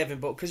chance to see everything.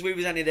 But because we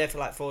was only there for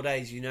like 4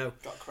 days, you know,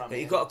 Got to cram that it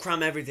you've in. got to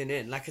cram everything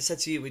in. Like I said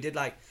to you, we did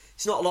like,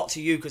 it's not a lot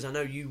to you because I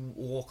know you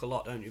walk a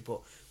lot, don't you? But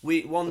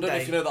we I one don't know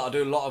day if you know that I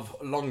do a lot of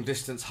long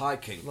distance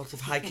hiking lots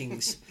of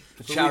hikings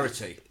for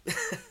charity.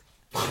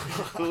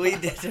 But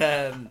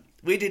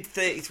we did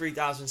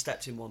 33,000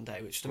 steps in one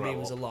day, which to me Grow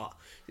was a up. lot.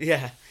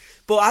 Yeah.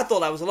 But I thought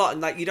that was a lot,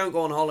 and like you don't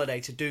go on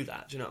holiday to do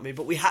that, do you know what I mean?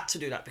 But we had to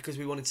do that because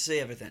we wanted to see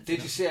everything.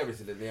 Did you see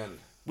everything in the end?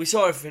 We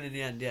saw everything in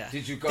the end, yeah.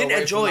 Did you go Didn't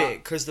away enjoy from that?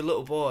 it because the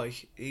little boy,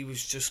 he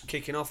was just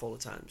kicking off all the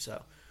time.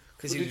 So,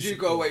 But did you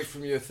go away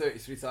from your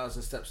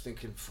 33,000 steps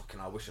thinking, fucking,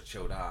 I wish I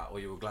chilled out, or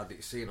you were glad that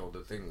you've seen all the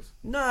things?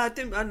 No, I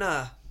didn't.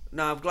 Nah.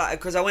 No, I'm glad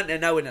because I went there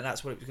knowing that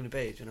that's what it was going to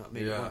be. Do you know what I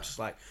mean? Yeah. It wasn't just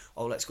like,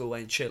 oh, let's go away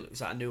and chill. It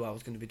was like I knew I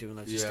was going to be doing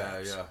loads of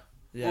steps.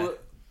 Yeah. Well,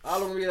 how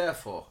long were you there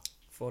for?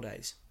 4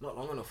 days. Not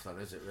long enough, then,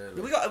 is it?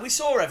 Really? We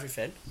saw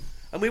everything,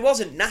 and we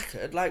wasn't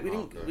knackered. Like we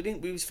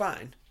didn't. We was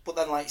fine. But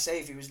then, like, say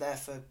if he was there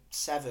for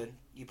 7,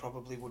 you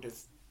probably would have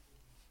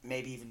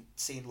maybe even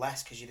seen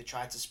less because you'd have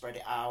tried to spread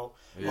it out.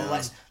 Yeah.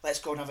 Or let's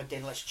go and have a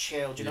dinner. Let's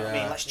chill. Do you know what I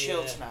mean? Let's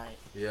chill tonight.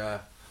 Yeah.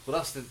 Well,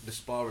 that's the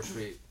spa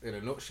retreat in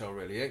a nutshell,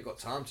 really. You ain't got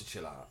time to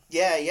chill out.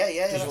 Yeah.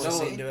 Just That's want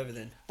what to I'm do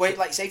everything. But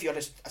like, say if you had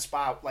a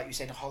spa, like you were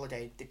saying, a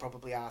holiday, there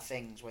probably are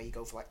things where you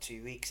go for like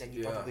 2 weeks, and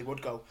you probably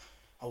would go,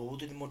 oh, we'll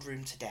do the mud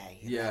room today.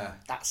 And then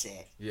that's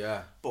it.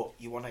 Yeah. But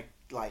you want to,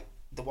 like,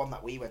 the one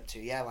that we went to,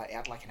 like, it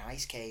had like an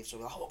ice cave, so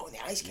we're like, oh, we'll go in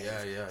the ice cave.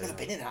 Yeah. I've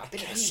been in that. I've been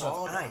in a Cave of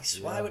sauna. ice.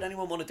 Why would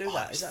anyone want to do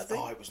that? Is that a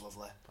thing? Oh, it was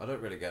lovely. I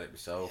don't really get it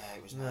myself. Yeah,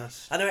 it was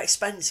nice. And they're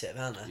expensive,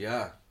 aren't they?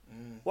 Yeah.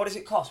 What does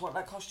it cost? What did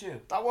that cost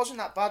you? That wasn't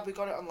that bad. We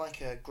got it on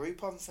like a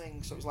Groupon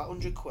thing, so it was like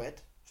 £100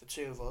 for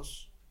 2 of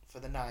us for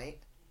the night.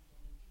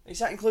 Is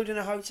that including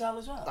a hotel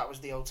as well? That was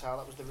the hotel.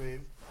 That was the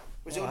room.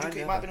 Was Oh, it 100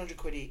 quid? It might have been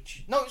 £100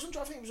 each. No, it was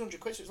 100. I think it was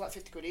 £100, so it was like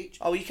 £50 each.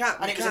 Oh, you can't.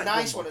 And you it was a can't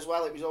nice grumble. one as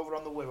well. It was over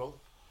on the Wirral.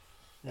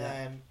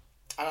 Yeah.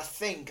 And I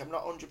think, I'm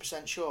not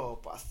 100% sure,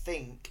 but I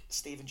think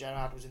Stephen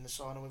Gerrard was in the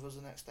sauna with us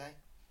the next day.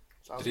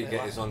 So I was Did he a bit get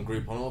like- his on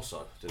Groupon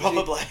also? Did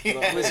Probably.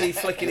 Was he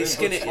flicking his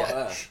skin at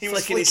you? He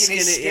was Flicking flicking his his skin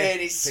at skin,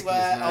 you. his Picking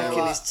sweat. his all nails.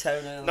 Flicking that. his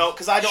toenails. No,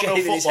 because I don't know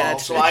Shaving his football,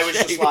 head. so I was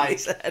just Shaving like,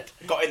 his head.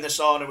 got in the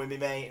sauna with my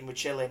mate and we're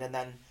chilling, and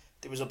then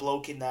there was a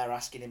bloke in there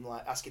asking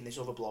this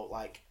other bloke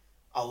like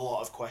a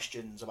lot of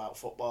questions about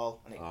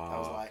football, and I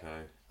was like,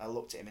 I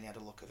looked at him and he had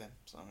a look of him.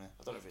 So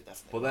I don't know if it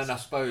definitely. But then I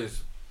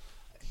suppose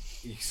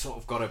you sort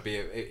of got to be,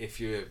 if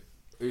you're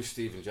who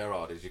Stephen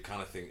Gerrard is, you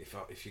kind of think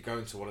if you go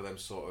into one of them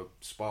sort of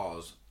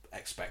spas,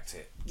 expect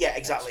it. Yeah,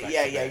 exactly.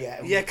 Expect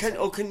Yeah. Yeah,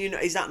 can you?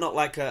 Is that not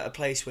like a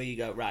place where you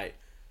go right?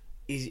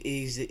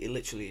 He's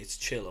literally it's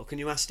chill. Or can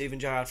you ask Stephen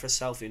Gerrard for a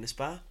selfie in a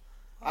spa?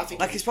 I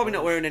think Like he's probably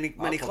not wearing many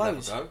I'll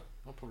clothes. Never go.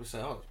 I'll probably say,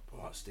 oh,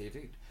 all right,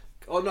 Stevie.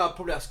 Oh no, I'd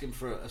probably ask him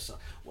for a.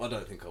 Well, I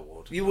don't think I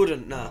would. You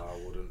wouldn't, no.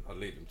 I wouldn't. I'd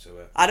leave him to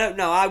it. I don't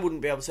know. I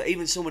wouldn't be able to.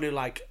 Even someone who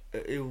like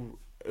who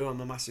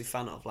I'm a massive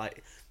fan of,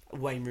 like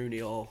Wayne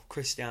Rooney or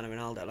Cristiano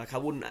Ronaldo. Like I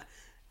wouldn't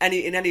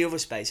in any other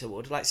space. I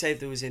would like say if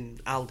there was in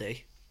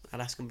Aldi,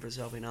 I'd ask them for a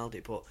selfie in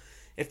Aldi. But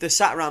if they're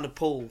sat around a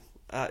pool,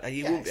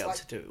 you wouldn't be able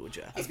to do it, would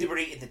you? If they were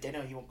eating the dinner,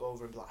 you wouldn't go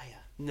over and be like,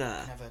 yeah.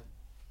 Nah.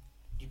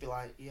 You'd be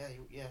like, yeah.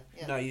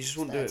 No, you just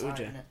wouldn't do it, would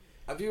you?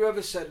 Have you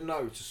ever said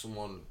no to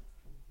someone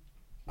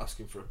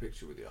asking for a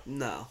picture with you?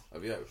 No.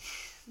 Have you?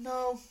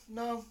 No.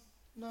 No.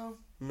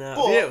 But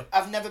Have you?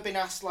 I've never been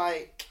asked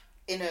like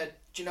in a.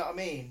 Do you know what I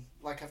mean?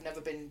 Like I've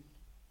never been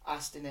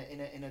asked in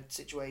a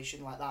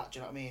situation like that. Do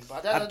you know what I mean?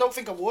 But I don't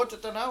think I would. I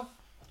don't know.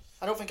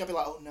 I don't think I'd be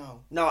like, oh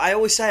no. No, I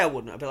always say I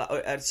wouldn't.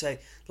 I'd say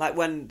like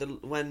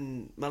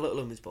when my little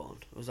one was born,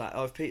 I was like,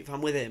 oh, if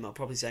I'm with him, I'll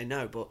probably say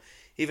no. But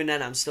even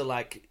then, I'm still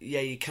like,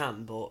 yeah, you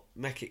can, but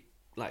make it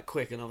like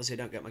quick, and obviously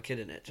don't get my kid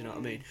in it. Do you know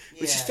what I mean?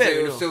 Which is fair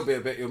It'll enough. still be a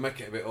bit. You'll make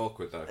it a bit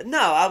awkward though. No,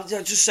 I'll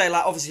just say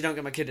like, obviously don't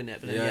get my kid in it,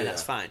 but then,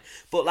 that's fine.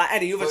 But like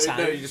any other time,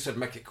 no, you just said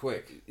make it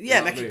quick. yeah, You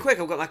know make what I it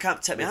mean? quick. I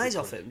can't take my eyes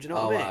off him. Do you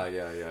know what I mean?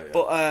 Yeah.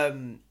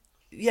 But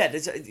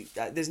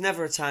yeah, there's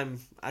never a time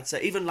I'd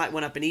say, even like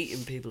when I've been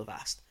eating, people have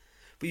asked,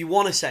 but you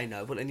want to say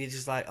no, but then you're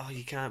just like, oh,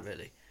 you can't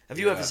really. Have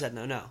you ever said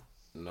no? No.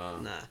 No.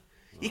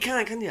 You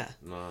can't, can you?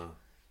 No.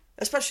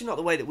 Especially not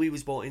the way that we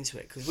was brought into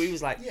it, because we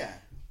was like, Yeah.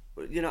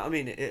 you know what I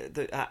mean,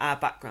 our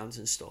backgrounds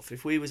and stuff.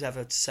 If we was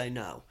ever to say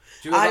no,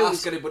 Do you ever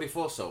ask anybody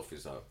for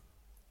selfies though?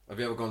 Have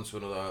you ever gone to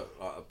another?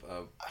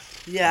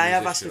 Yeah, I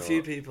have asked a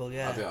musician few or- people.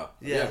 Yeah, Have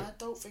you? yeah. I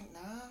don't think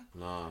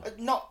No.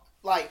 Not.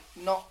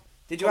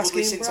 Did you ask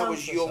probably Ian since Brown I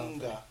was for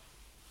younger?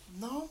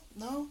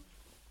 No.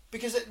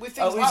 Because with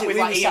Oh, things was like it with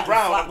we like were sat Ian in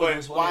Brown, flat I'm with going,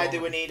 us, why wasn't do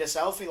we? we need a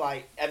selfie?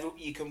 Like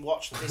you can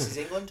watch This Is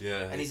England,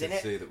 Yeah, and he's you in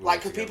can see it. that we're Like, all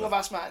because people together. have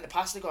asked me in the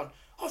past, they've gone,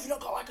 "Oh, have you not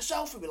got like a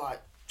selfie?" We're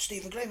like,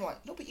 Stephen Graham, I'm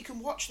like, no, but you can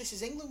watch This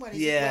Is England when we're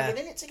in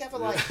it together.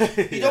 Like,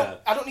 you don't.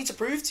 I don't need to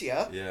prove to you.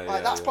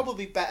 That's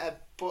probably better.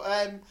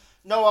 But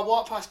no, I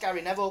walked past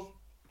Gary Neville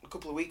a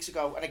couple of weeks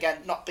ago, and again,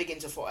 not big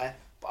into footy,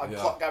 but I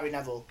clocked Gary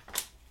Neville.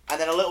 And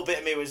then a little bit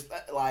of me was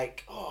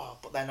like, oh,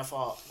 but then I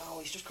thought,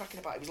 no, he's just cracking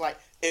about. It was like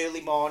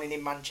early morning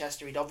in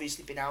Manchester. He'd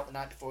obviously been out the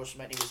night before or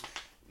something.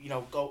 He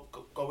was,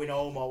 going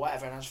home or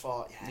whatever. And I just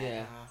thought,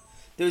 yeah.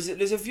 There's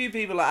a few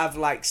people that I've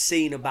like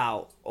seen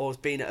about or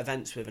been at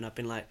events with, and I've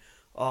been like,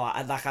 oh,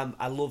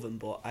 I love them,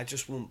 but I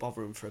just won't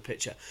bother them for a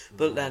picture.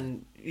 But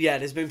then, yeah,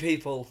 there's been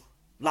people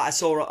like I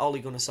saw Ole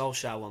Gunnar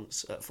Solskjaer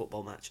once at a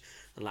football match,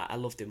 and like I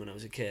loved him when I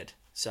was a kid,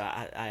 so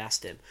I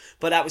asked him.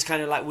 But that was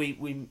kind of like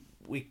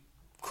we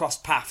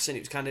crossed paths, and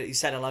it was kind of he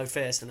said hello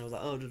first, and I was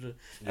like, oh,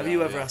 have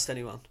you ever asked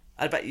anyone?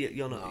 I bet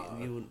you're not.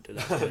 You wouldn't do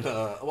that.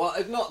 No. Well,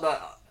 it's not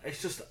that.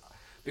 It's just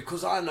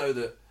because I know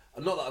that.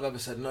 Not that I've ever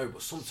said no,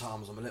 but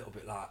sometimes I'm a little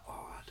bit like,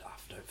 oh, I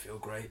don't feel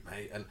great,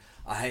 mate, and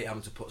I hate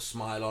having to put a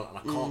smile on, and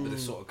I can't be the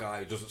sort of guy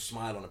who doesn't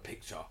smile on a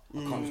picture.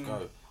 I can't just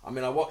go. I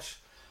mean, I watch.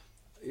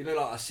 you know,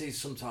 like I see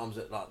sometimes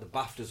at like the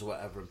BAFTAs or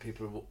whatever, and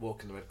people are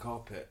walking the red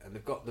carpet, and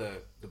they've got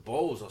the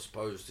balls, I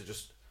suppose, to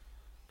just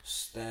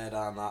stare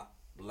down that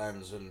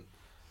lens and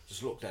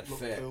just look dead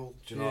fit. Cool.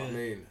 Do you know what I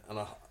mean? And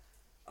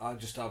I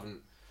just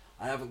haven't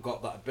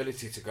got that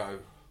ability to go.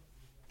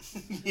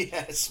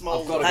 Yeah,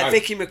 small. Like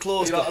Vicky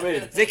McClaw's You know got. what I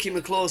mean? Vicky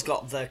McClaw's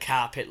got the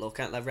carpet look,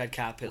 and the red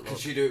carpet look. Can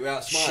she do it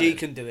without smiling? She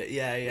can do it.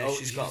 Yeah, Oh,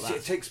 she's got that.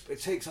 It takes. I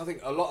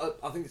think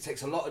it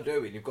takes a lot of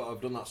doing. You've got to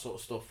have done that sort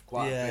of stuff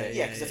quite a bit.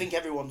 Yeah, because I think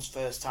everyone's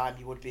first time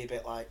you would be a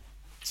bit like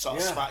sort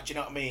of smacked. Do you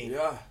know what I mean?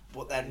 Yeah.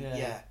 But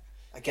then,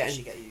 I guess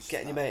you get used to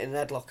getting your mate in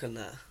an headlock and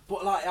that.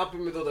 But like I've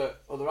been with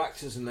other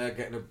actors and they're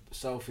getting a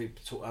selfie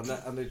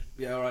and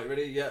they all right,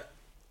 ready, yeah.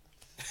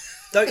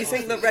 Don't you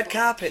think that red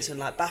carpets and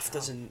like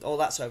BAFTAs and all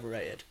that's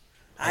overrated?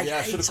 I should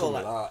have hate come all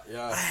with that. that.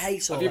 Yeah. I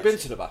hate all Have you that been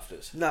shit. to the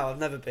BAFTAs? No, I've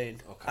never been.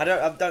 Okay. I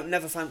don't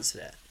never fancied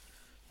it.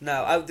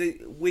 No,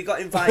 we got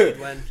invited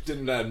when.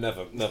 Didn't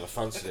never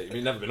fancied it.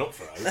 You've never been up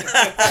for it.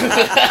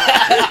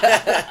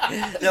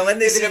 No, when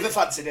this They never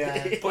fancied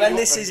it. when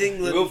this is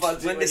England, You will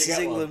fancy it when when this you is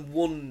get England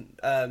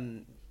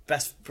won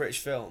best British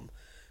film,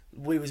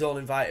 we was all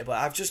invited, but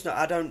I've just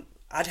not.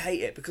 I'd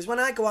hate it because when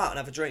I go out and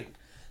have a drink,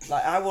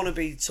 like I want to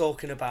be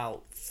talking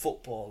about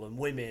football and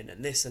women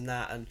and this and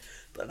that,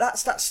 but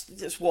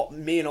that's what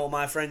me and all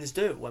my friends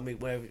do when we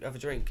have a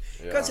drink.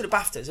 Yeah. Go to the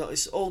BAFTAs,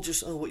 it's all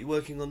just what you're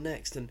working on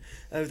next, and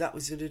that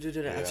was. I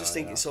just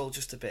think it's all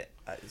just a bit.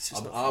 It's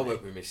just not I for me.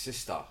 went with my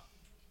sister.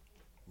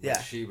 Yeah.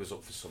 She was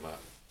up for something,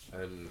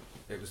 and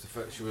it was the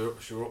first. She were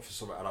up for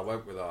something, and I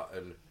went with her,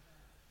 and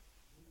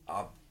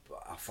I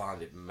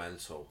find it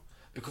mental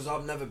because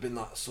I've never been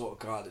that sort of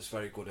guy that's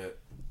very good at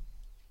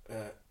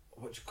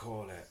what do you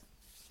call it?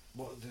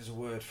 There's a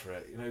word for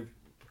it, you know,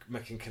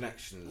 making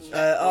connections.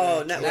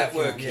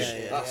 Networking.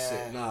 Yeah, that's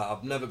it. Nah,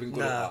 I've never been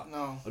good at that.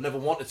 No. I've never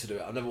wanted to do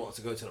it. I've never wanted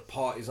to go to the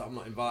parties that I'm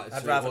not invited to.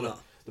 I'd rather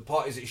not. The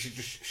parties that you should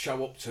just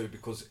show up to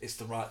because it's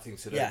the right thing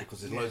to do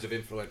because there's loads of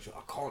influential.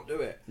 I can't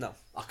do it. No.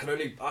 I can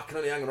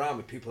only hang around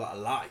with people that I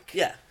like.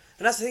 Yeah,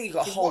 and that's the thing. You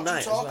got a whole What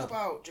night. do you talk as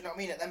well. about? Do you know what I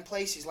mean? At them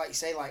places, like you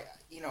say, like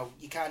you know,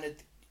 you kind of,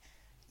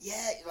 you're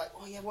like,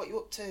 oh yeah, what you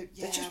up to?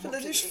 Yeah,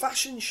 They're just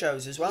fashion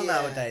shows as well Yeah.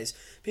 nowadays.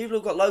 People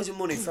have got loads of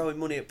money throwing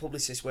money at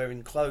publicists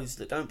wearing clothes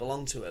that don't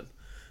belong to them,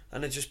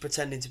 and they're just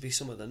pretending to be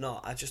someone they're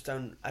not. I just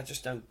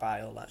don't buy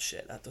all that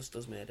shit. That just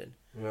does me head in.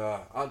 Yeah,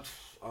 I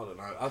don't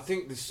know. I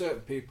think there's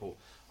certain people.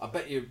 I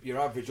bet your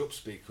average up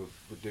speaker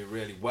would do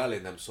really well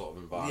in them sort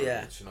of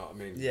environments. You know what I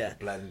mean? Yeah.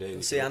 Blend in.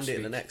 You'll see Andy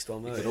in the next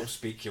one, You won't can you?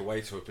 upspeak your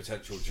way to a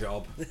potential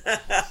job.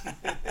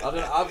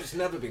 I've just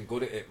never been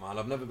good at it, man.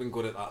 I've never been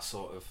good at that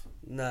sort of.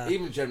 Nah.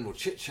 Even general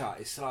chit chat.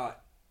 It's like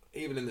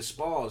even in the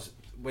spas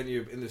when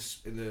you're in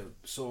the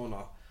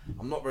sauna.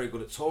 I'm not very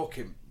good at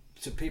talking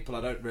to people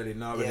I don't really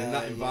know, and in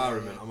that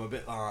environment, I'm a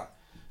bit like,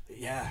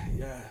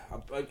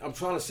 I'm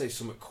trying to say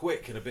something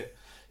quick and a bit,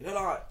 you know,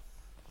 like.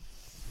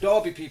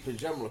 Derby people in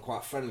general are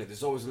quite friendly.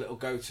 There's always a little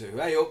go-to.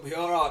 Hey, up, you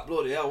all right?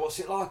 Bloody hell, what's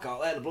it like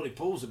out there? The bloody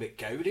pool's a bit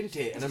cold, isn't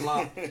it? And I'm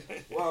like,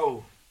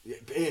 whoa,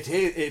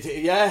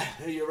 yeah,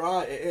 you're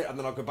right. And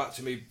then I'll go back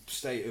to my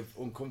state of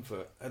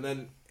uncomfort, and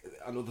then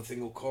another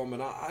thing will come,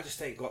 and I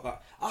just ain't got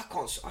that. I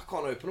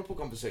can't open up a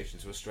conversation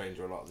to a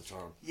stranger a lot of the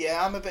time.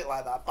 Yeah, I'm a bit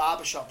like that.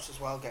 Barbershops as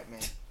well get me.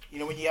 You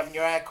know, when you're having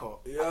your hair cut.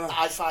 Yeah.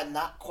 I find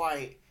that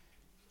quite.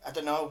 I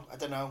don't know.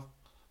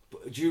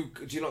 But do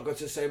you not go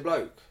to the same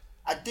bloke?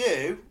 I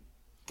do.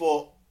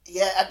 But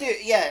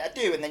I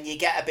do, and then you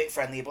get a bit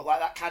friendlier. But like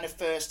that kind of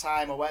first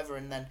time or whatever,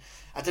 and then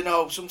I don't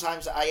know.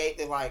 Sometimes I hate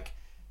the like,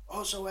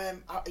 oh, so are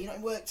you not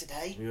in work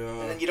today? Yeah.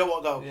 And then you don't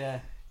want to go. Yeah.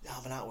 No,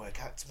 I'm an out work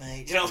act,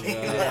 mate. Do you know what I mean?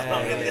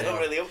 Yeah, I'm not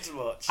really up to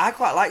much. I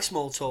quite like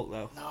small talk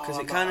though, No, because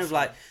I'm it kind not of a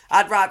like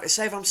I'd rather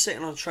say if I'm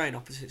sitting on a train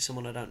opposite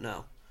someone I don't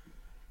know,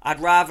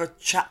 I'd rather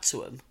chat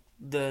to them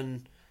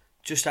than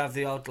just have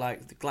the odd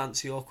like the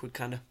glancy awkward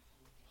kind of.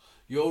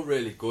 You're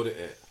really good at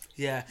it.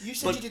 Yeah. You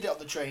said you did it on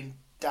the train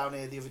down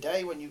here the other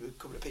day when you were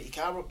coming to pick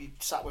your car up. You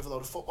sat with a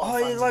load of football Oh,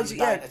 fans. yeah, and loads you of-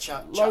 were yeah, dying to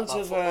chat loads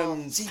about of,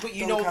 football. See, but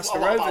you know a Doncaster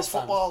lot about Rovers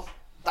fans. football.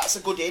 That's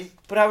a good in.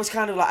 But I was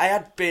kind of like I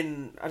had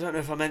been. I don't know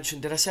if I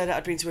mentioned. Did I say that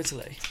I'd been to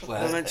Italy? Where?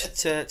 I went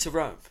to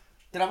Rome.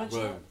 Did I mention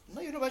Rome. that?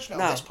 No, you're not mentioning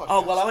it No. on this podcast.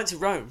 Oh well, I went to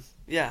Rome.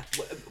 Yeah.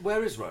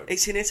 Where is Rome?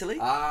 It's in Italy.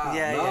 Yeah.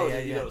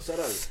 Yeah.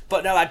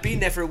 But no, I'd been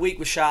there for a week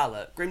with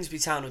Charlotte. Grimsby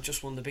Town had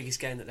just won the biggest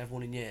game that they've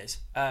won in years.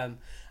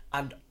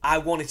 And I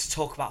wanted to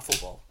talk about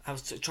football. I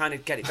was trying to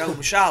get it going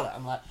with Charlotte.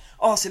 I'm like,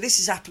 oh, so this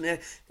is happening.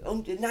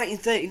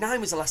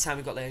 1939 was the last time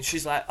we got there. And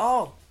she's like,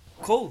 oh,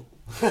 cool.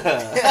 and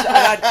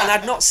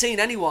I'd not seen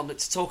anyone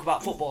to talk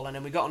about football. And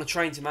then we got on a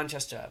train to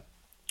Manchester,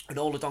 and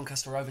all the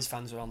Doncaster Rovers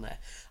fans were on there.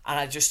 And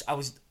I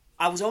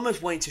was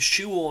almost waiting to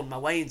shoehorn my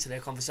way into their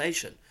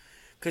conversation.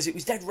 Because it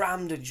was dead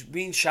rammed, and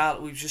me and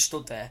Charlotte, we just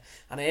stood there,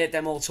 and I heard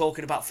them all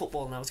talking about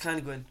football, and I was kind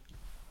of going,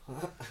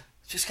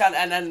 just kind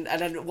of, and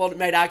then one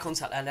made eye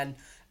contact, and then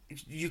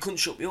you couldn't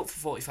shut me up for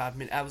 45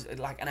 minutes. I was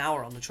like an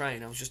hour on the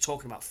train. I was just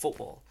talking about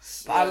football.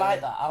 But I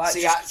like that. I like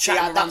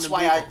chatting with that's random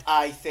why people.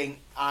 I think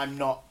I'm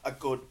not a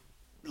good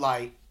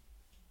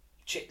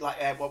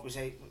what was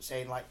he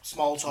saying, like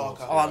small talk.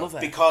 Oh, I love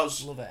it.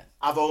 Because love it.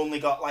 I've only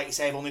got, like you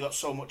say, I've only got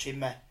so much in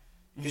me.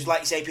 Because, like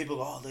you say, people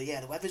go, oh,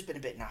 the weather's been a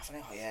bit naff.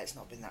 And oh, yeah, it's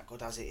not been that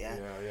good, has it? Yeah.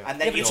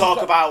 And then you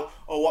talk about,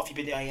 oh, what have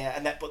you been doing?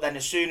 Yeah. But then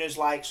as soon as,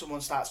 like,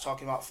 someone starts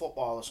talking about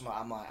football or something,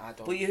 I'm like, I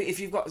don't. But if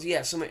you've got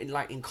something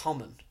in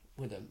common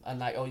with them, and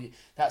like,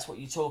 that's what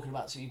you're talking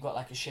about, so you've got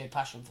like a shared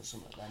passion for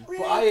something. Then.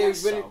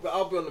 But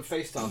I'll be on the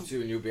FaceTime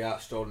too, and you'll be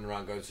out strolling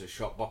around, going to the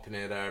shop, bopping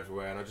here, there,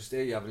 everywhere, and I just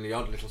hear you having the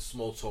odd little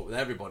small talk with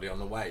everybody on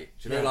the way.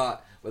 Do you know, like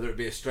whether it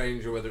be a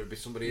stranger, whether it be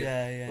somebody.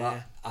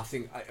 I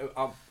think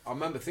I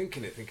remember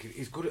thinking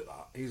he's good at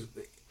that.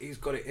 He's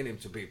got it in him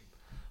to be.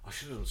 I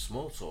should have done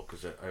small talk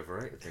as an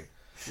overrated thing.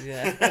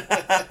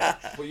 Yeah.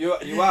 But you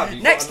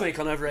have. Next week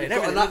on Overrated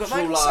Everything, we've got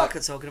Michael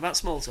Socha talking about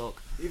small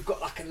talk. You've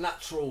got like a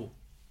natural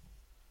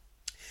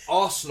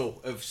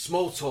arsenal of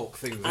small talk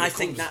things. I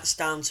think that's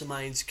down to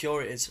my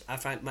insecurities. I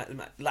find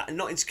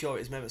not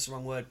insecurities, maybe that's the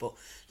wrong word, but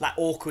like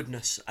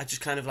awkwardness. I just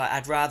kind of like,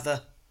 I'd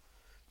rather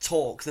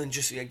talk than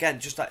just like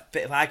a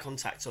bit of eye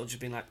contact or just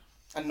being like,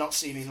 and not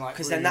seeming like,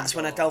 because then that's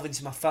when I delve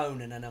into my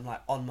phone and then I'm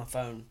like on my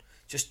phone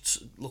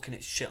just looking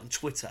at shit on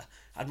Twitter.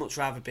 I'd much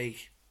rather be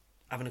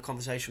having a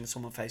conversation with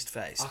someone face to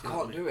face. I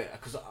can't do it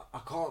because I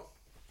can't.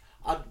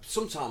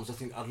 Sometimes I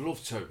think I'd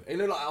love to. You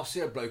know, like I'll see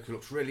a bloke who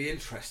looks really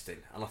interesting,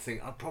 and I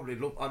think I'd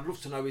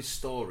love to know his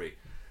story.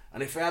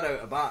 And if he had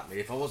out about me,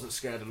 if I wasn't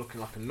scared of looking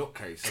like a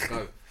nutcase, I'd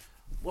go,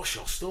 "What's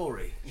your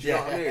story? Do you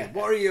know what I mean?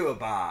 What are you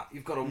about?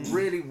 You've got a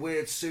really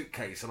weird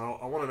suitcase, and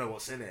I want to know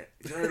what's in it.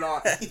 Do you know,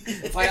 like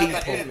if I had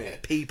that in me,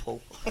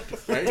 people.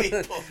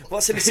 Right?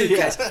 What's in the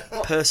suitcase?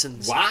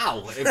 Persons.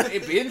 Wow,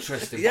 it'd be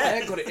interesting. But I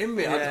ain't got it in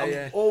me.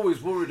 I'm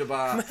always worried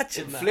about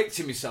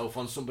inflicting myself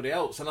on somebody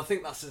else, and I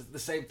think that's the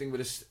same thing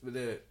with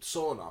a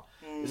sauna.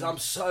 Is I'm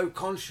so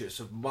conscious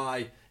of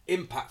my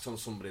impact on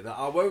somebody that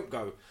I won't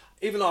go,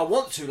 even though I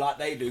want to, like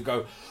they do,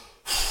 go,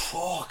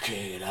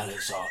 fucking hell,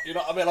 it's hot. You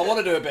know what I mean? I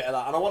want to do a bit of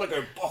that, and I want to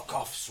go, buck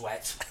off,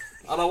 sweat.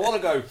 And I want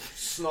to go,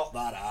 snot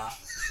that out.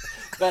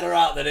 Better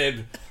out than in.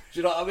 Do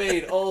you know what I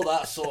mean? All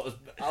that sort of...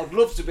 I'd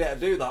love to be able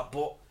to do that,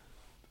 but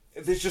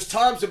there's just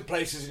times and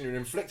places and you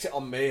inflict it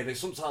on me, and it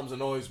sometimes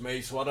annoys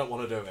me, so I don't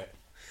want to do it.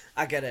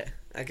 I get it.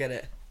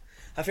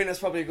 I think that's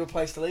probably a good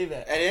place to leave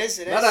it. It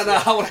is. No,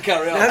 I want to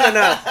carry on.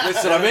 No.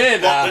 Listen, I'm here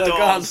now.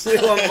 Go on, do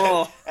one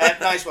more.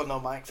 Nice one though,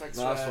 Mike. Thanks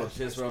nice one.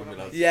 Cheers for having me,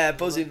 lads. Yeah,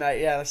 buzzing,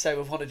 mate. Yeah, let's say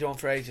we've wanted you on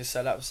for ages,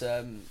 so that was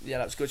that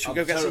was good. Should we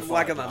go get some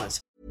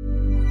Wagamamas?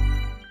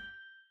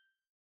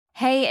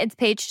 Hey, it's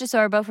Paige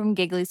DeSorbo from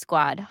Giggly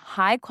Squad.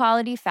 High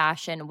quality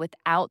fashion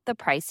without the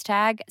price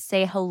tag.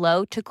 Say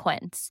hello to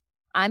Quince.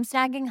 I'm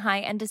snagging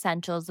high-end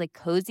essentials like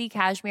cozy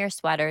cashmere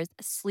sweaters,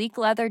 sleek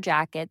leather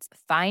jackets,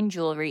 fine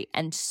jewelry,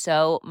 and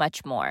so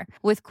much more.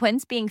 With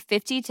Quince being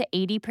 50 to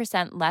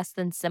 80% less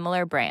than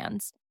similar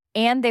brands.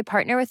 And they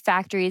partner with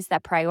factories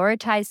that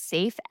prioritize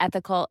safe,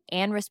 ethical,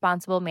 and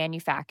responsible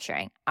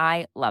manufacturing.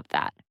 I love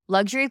that.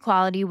 Luxury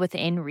quality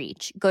within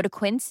reach. Go to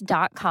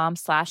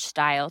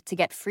quince.com/style to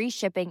get free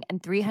shipping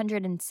and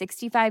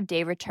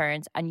 365-day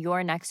returns on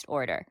your next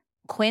order.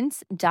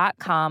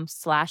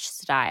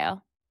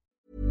 Quince.com/style.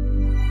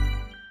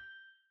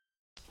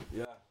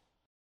 Yeah.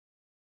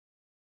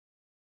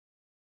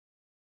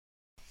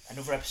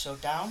 Another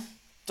episode down.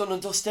 Done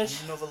and dusted.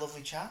 Another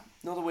lovely chat.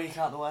 Another week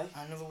out of the way.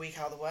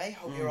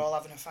 Hope you're all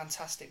having a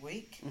fantastic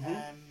week.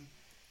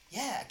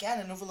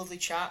 Again, another lovely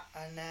chat,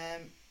 and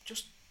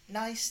just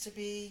nice to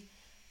be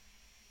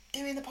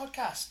doing the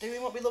podcast,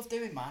 doing what we love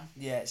doing, man.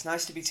 Yeah, it's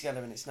nice to be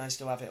together, and it's nice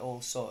to have it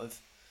all sort of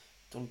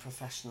done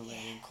professionally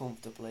and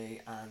comfortably,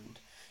 and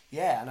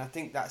I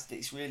think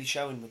it's really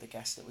showing with the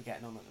guests that we're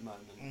getting on at the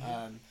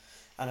moment.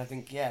 And I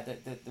think,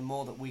 the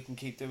more that we can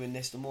keep doing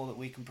this, the more that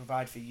we can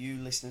provide for you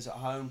listeners at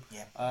home,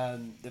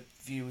 the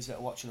viewers that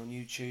are watching on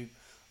YouTube.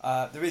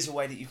 There is a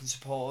way that you can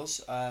support us,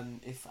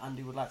 if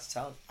Andy would like to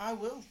tell us. I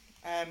will.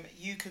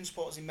 You can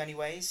support us in many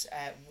ways.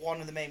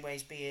 One of the main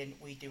ways being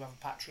we do have a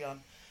Patreon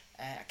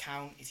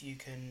account. If you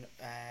can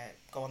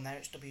go on there,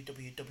 it's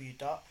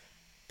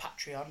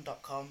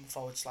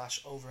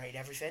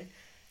www.patreon.com/overratedeverything.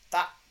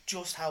 That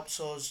just helps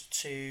us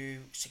to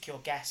secure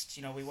guests.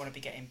 You know, we want to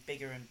be getting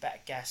bigger and better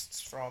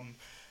guests from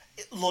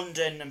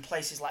London and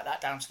places like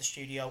that down to the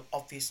studio.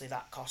 Obviously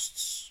that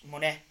costs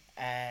money,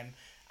 and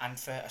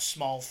for a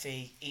small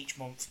fee each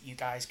month you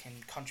guys can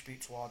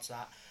contribute towards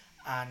that,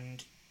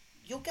 and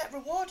you'll get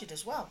rewarded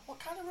as well. What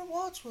kind of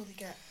rewards will you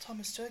get,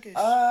 Thomas Turgoose?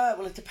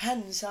 Well, it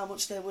depends how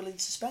much they're willing to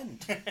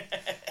spend.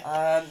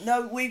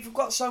 No, we've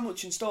got so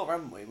much in store,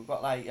 haven't we? We've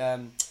got like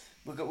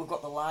we've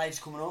got the lives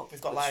coming up.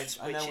 We've got lives,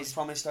 I know we've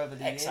promised over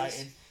the exciting.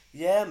 years.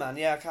 Yeah, man.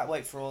 Yeah, I can't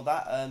wait for all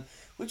that.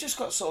 We've just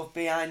got sort of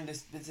behind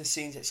the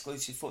scenes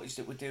exclusive footage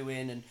that we're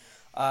doing, and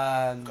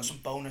we've got some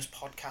bonus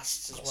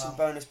podcasts as well. Some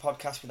bonus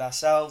podcasts with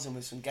ourselves and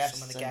with some guests.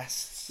 Some of the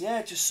guests.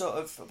 Yeah, just sort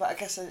of. But I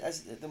guess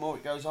as the more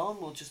it goes on,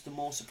 the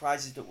more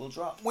surprises that we'll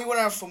drop. We want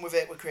to have fun with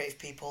it. We're creative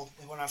people.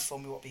 We want to have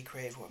fun. We want to be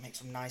creative. We want to make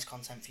some nice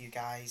content for you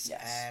guys.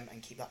 Yes.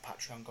 And keep that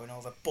Patreon going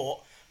over. But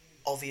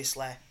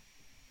obviously,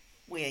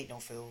 we ain't no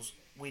fools.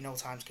 we know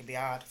times can be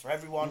hard for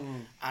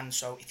everyone, and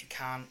so if you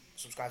can't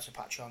subscribe to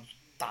Patreon,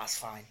 that's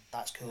fine,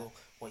 that's cool.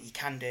 What you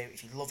can do,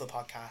 if you love the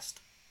podcast,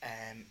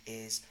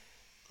 is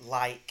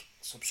like,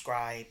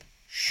 subscribe,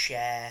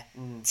 share,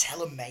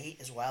 tell a mate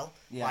as well.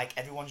 Like,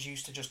 everyone's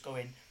used to just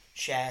going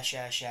share,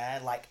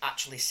 like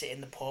actually sit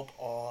in the pub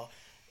or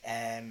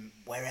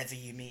wherever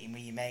you're meeting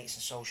with your mates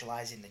and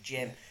socialising in the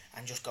gym,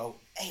 and just go,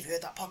 hey, have you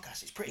heard that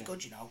podcast? It's pretty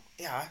good, you know.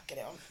 Yeah, get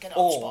it on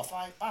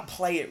Spotify. Bam.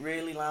 Play it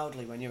really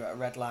loudly when you're at a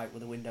red light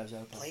with the windows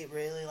open. Play it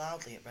really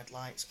loudly at red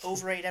lights.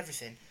 Overrate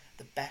everything.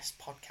 The best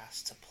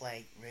podcast to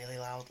play really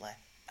loudly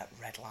at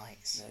red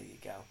lights. There you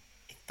go.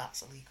 If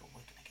that's illegal,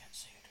 we're gonna get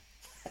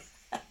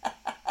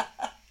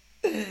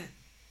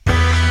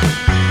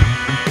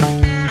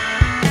sued.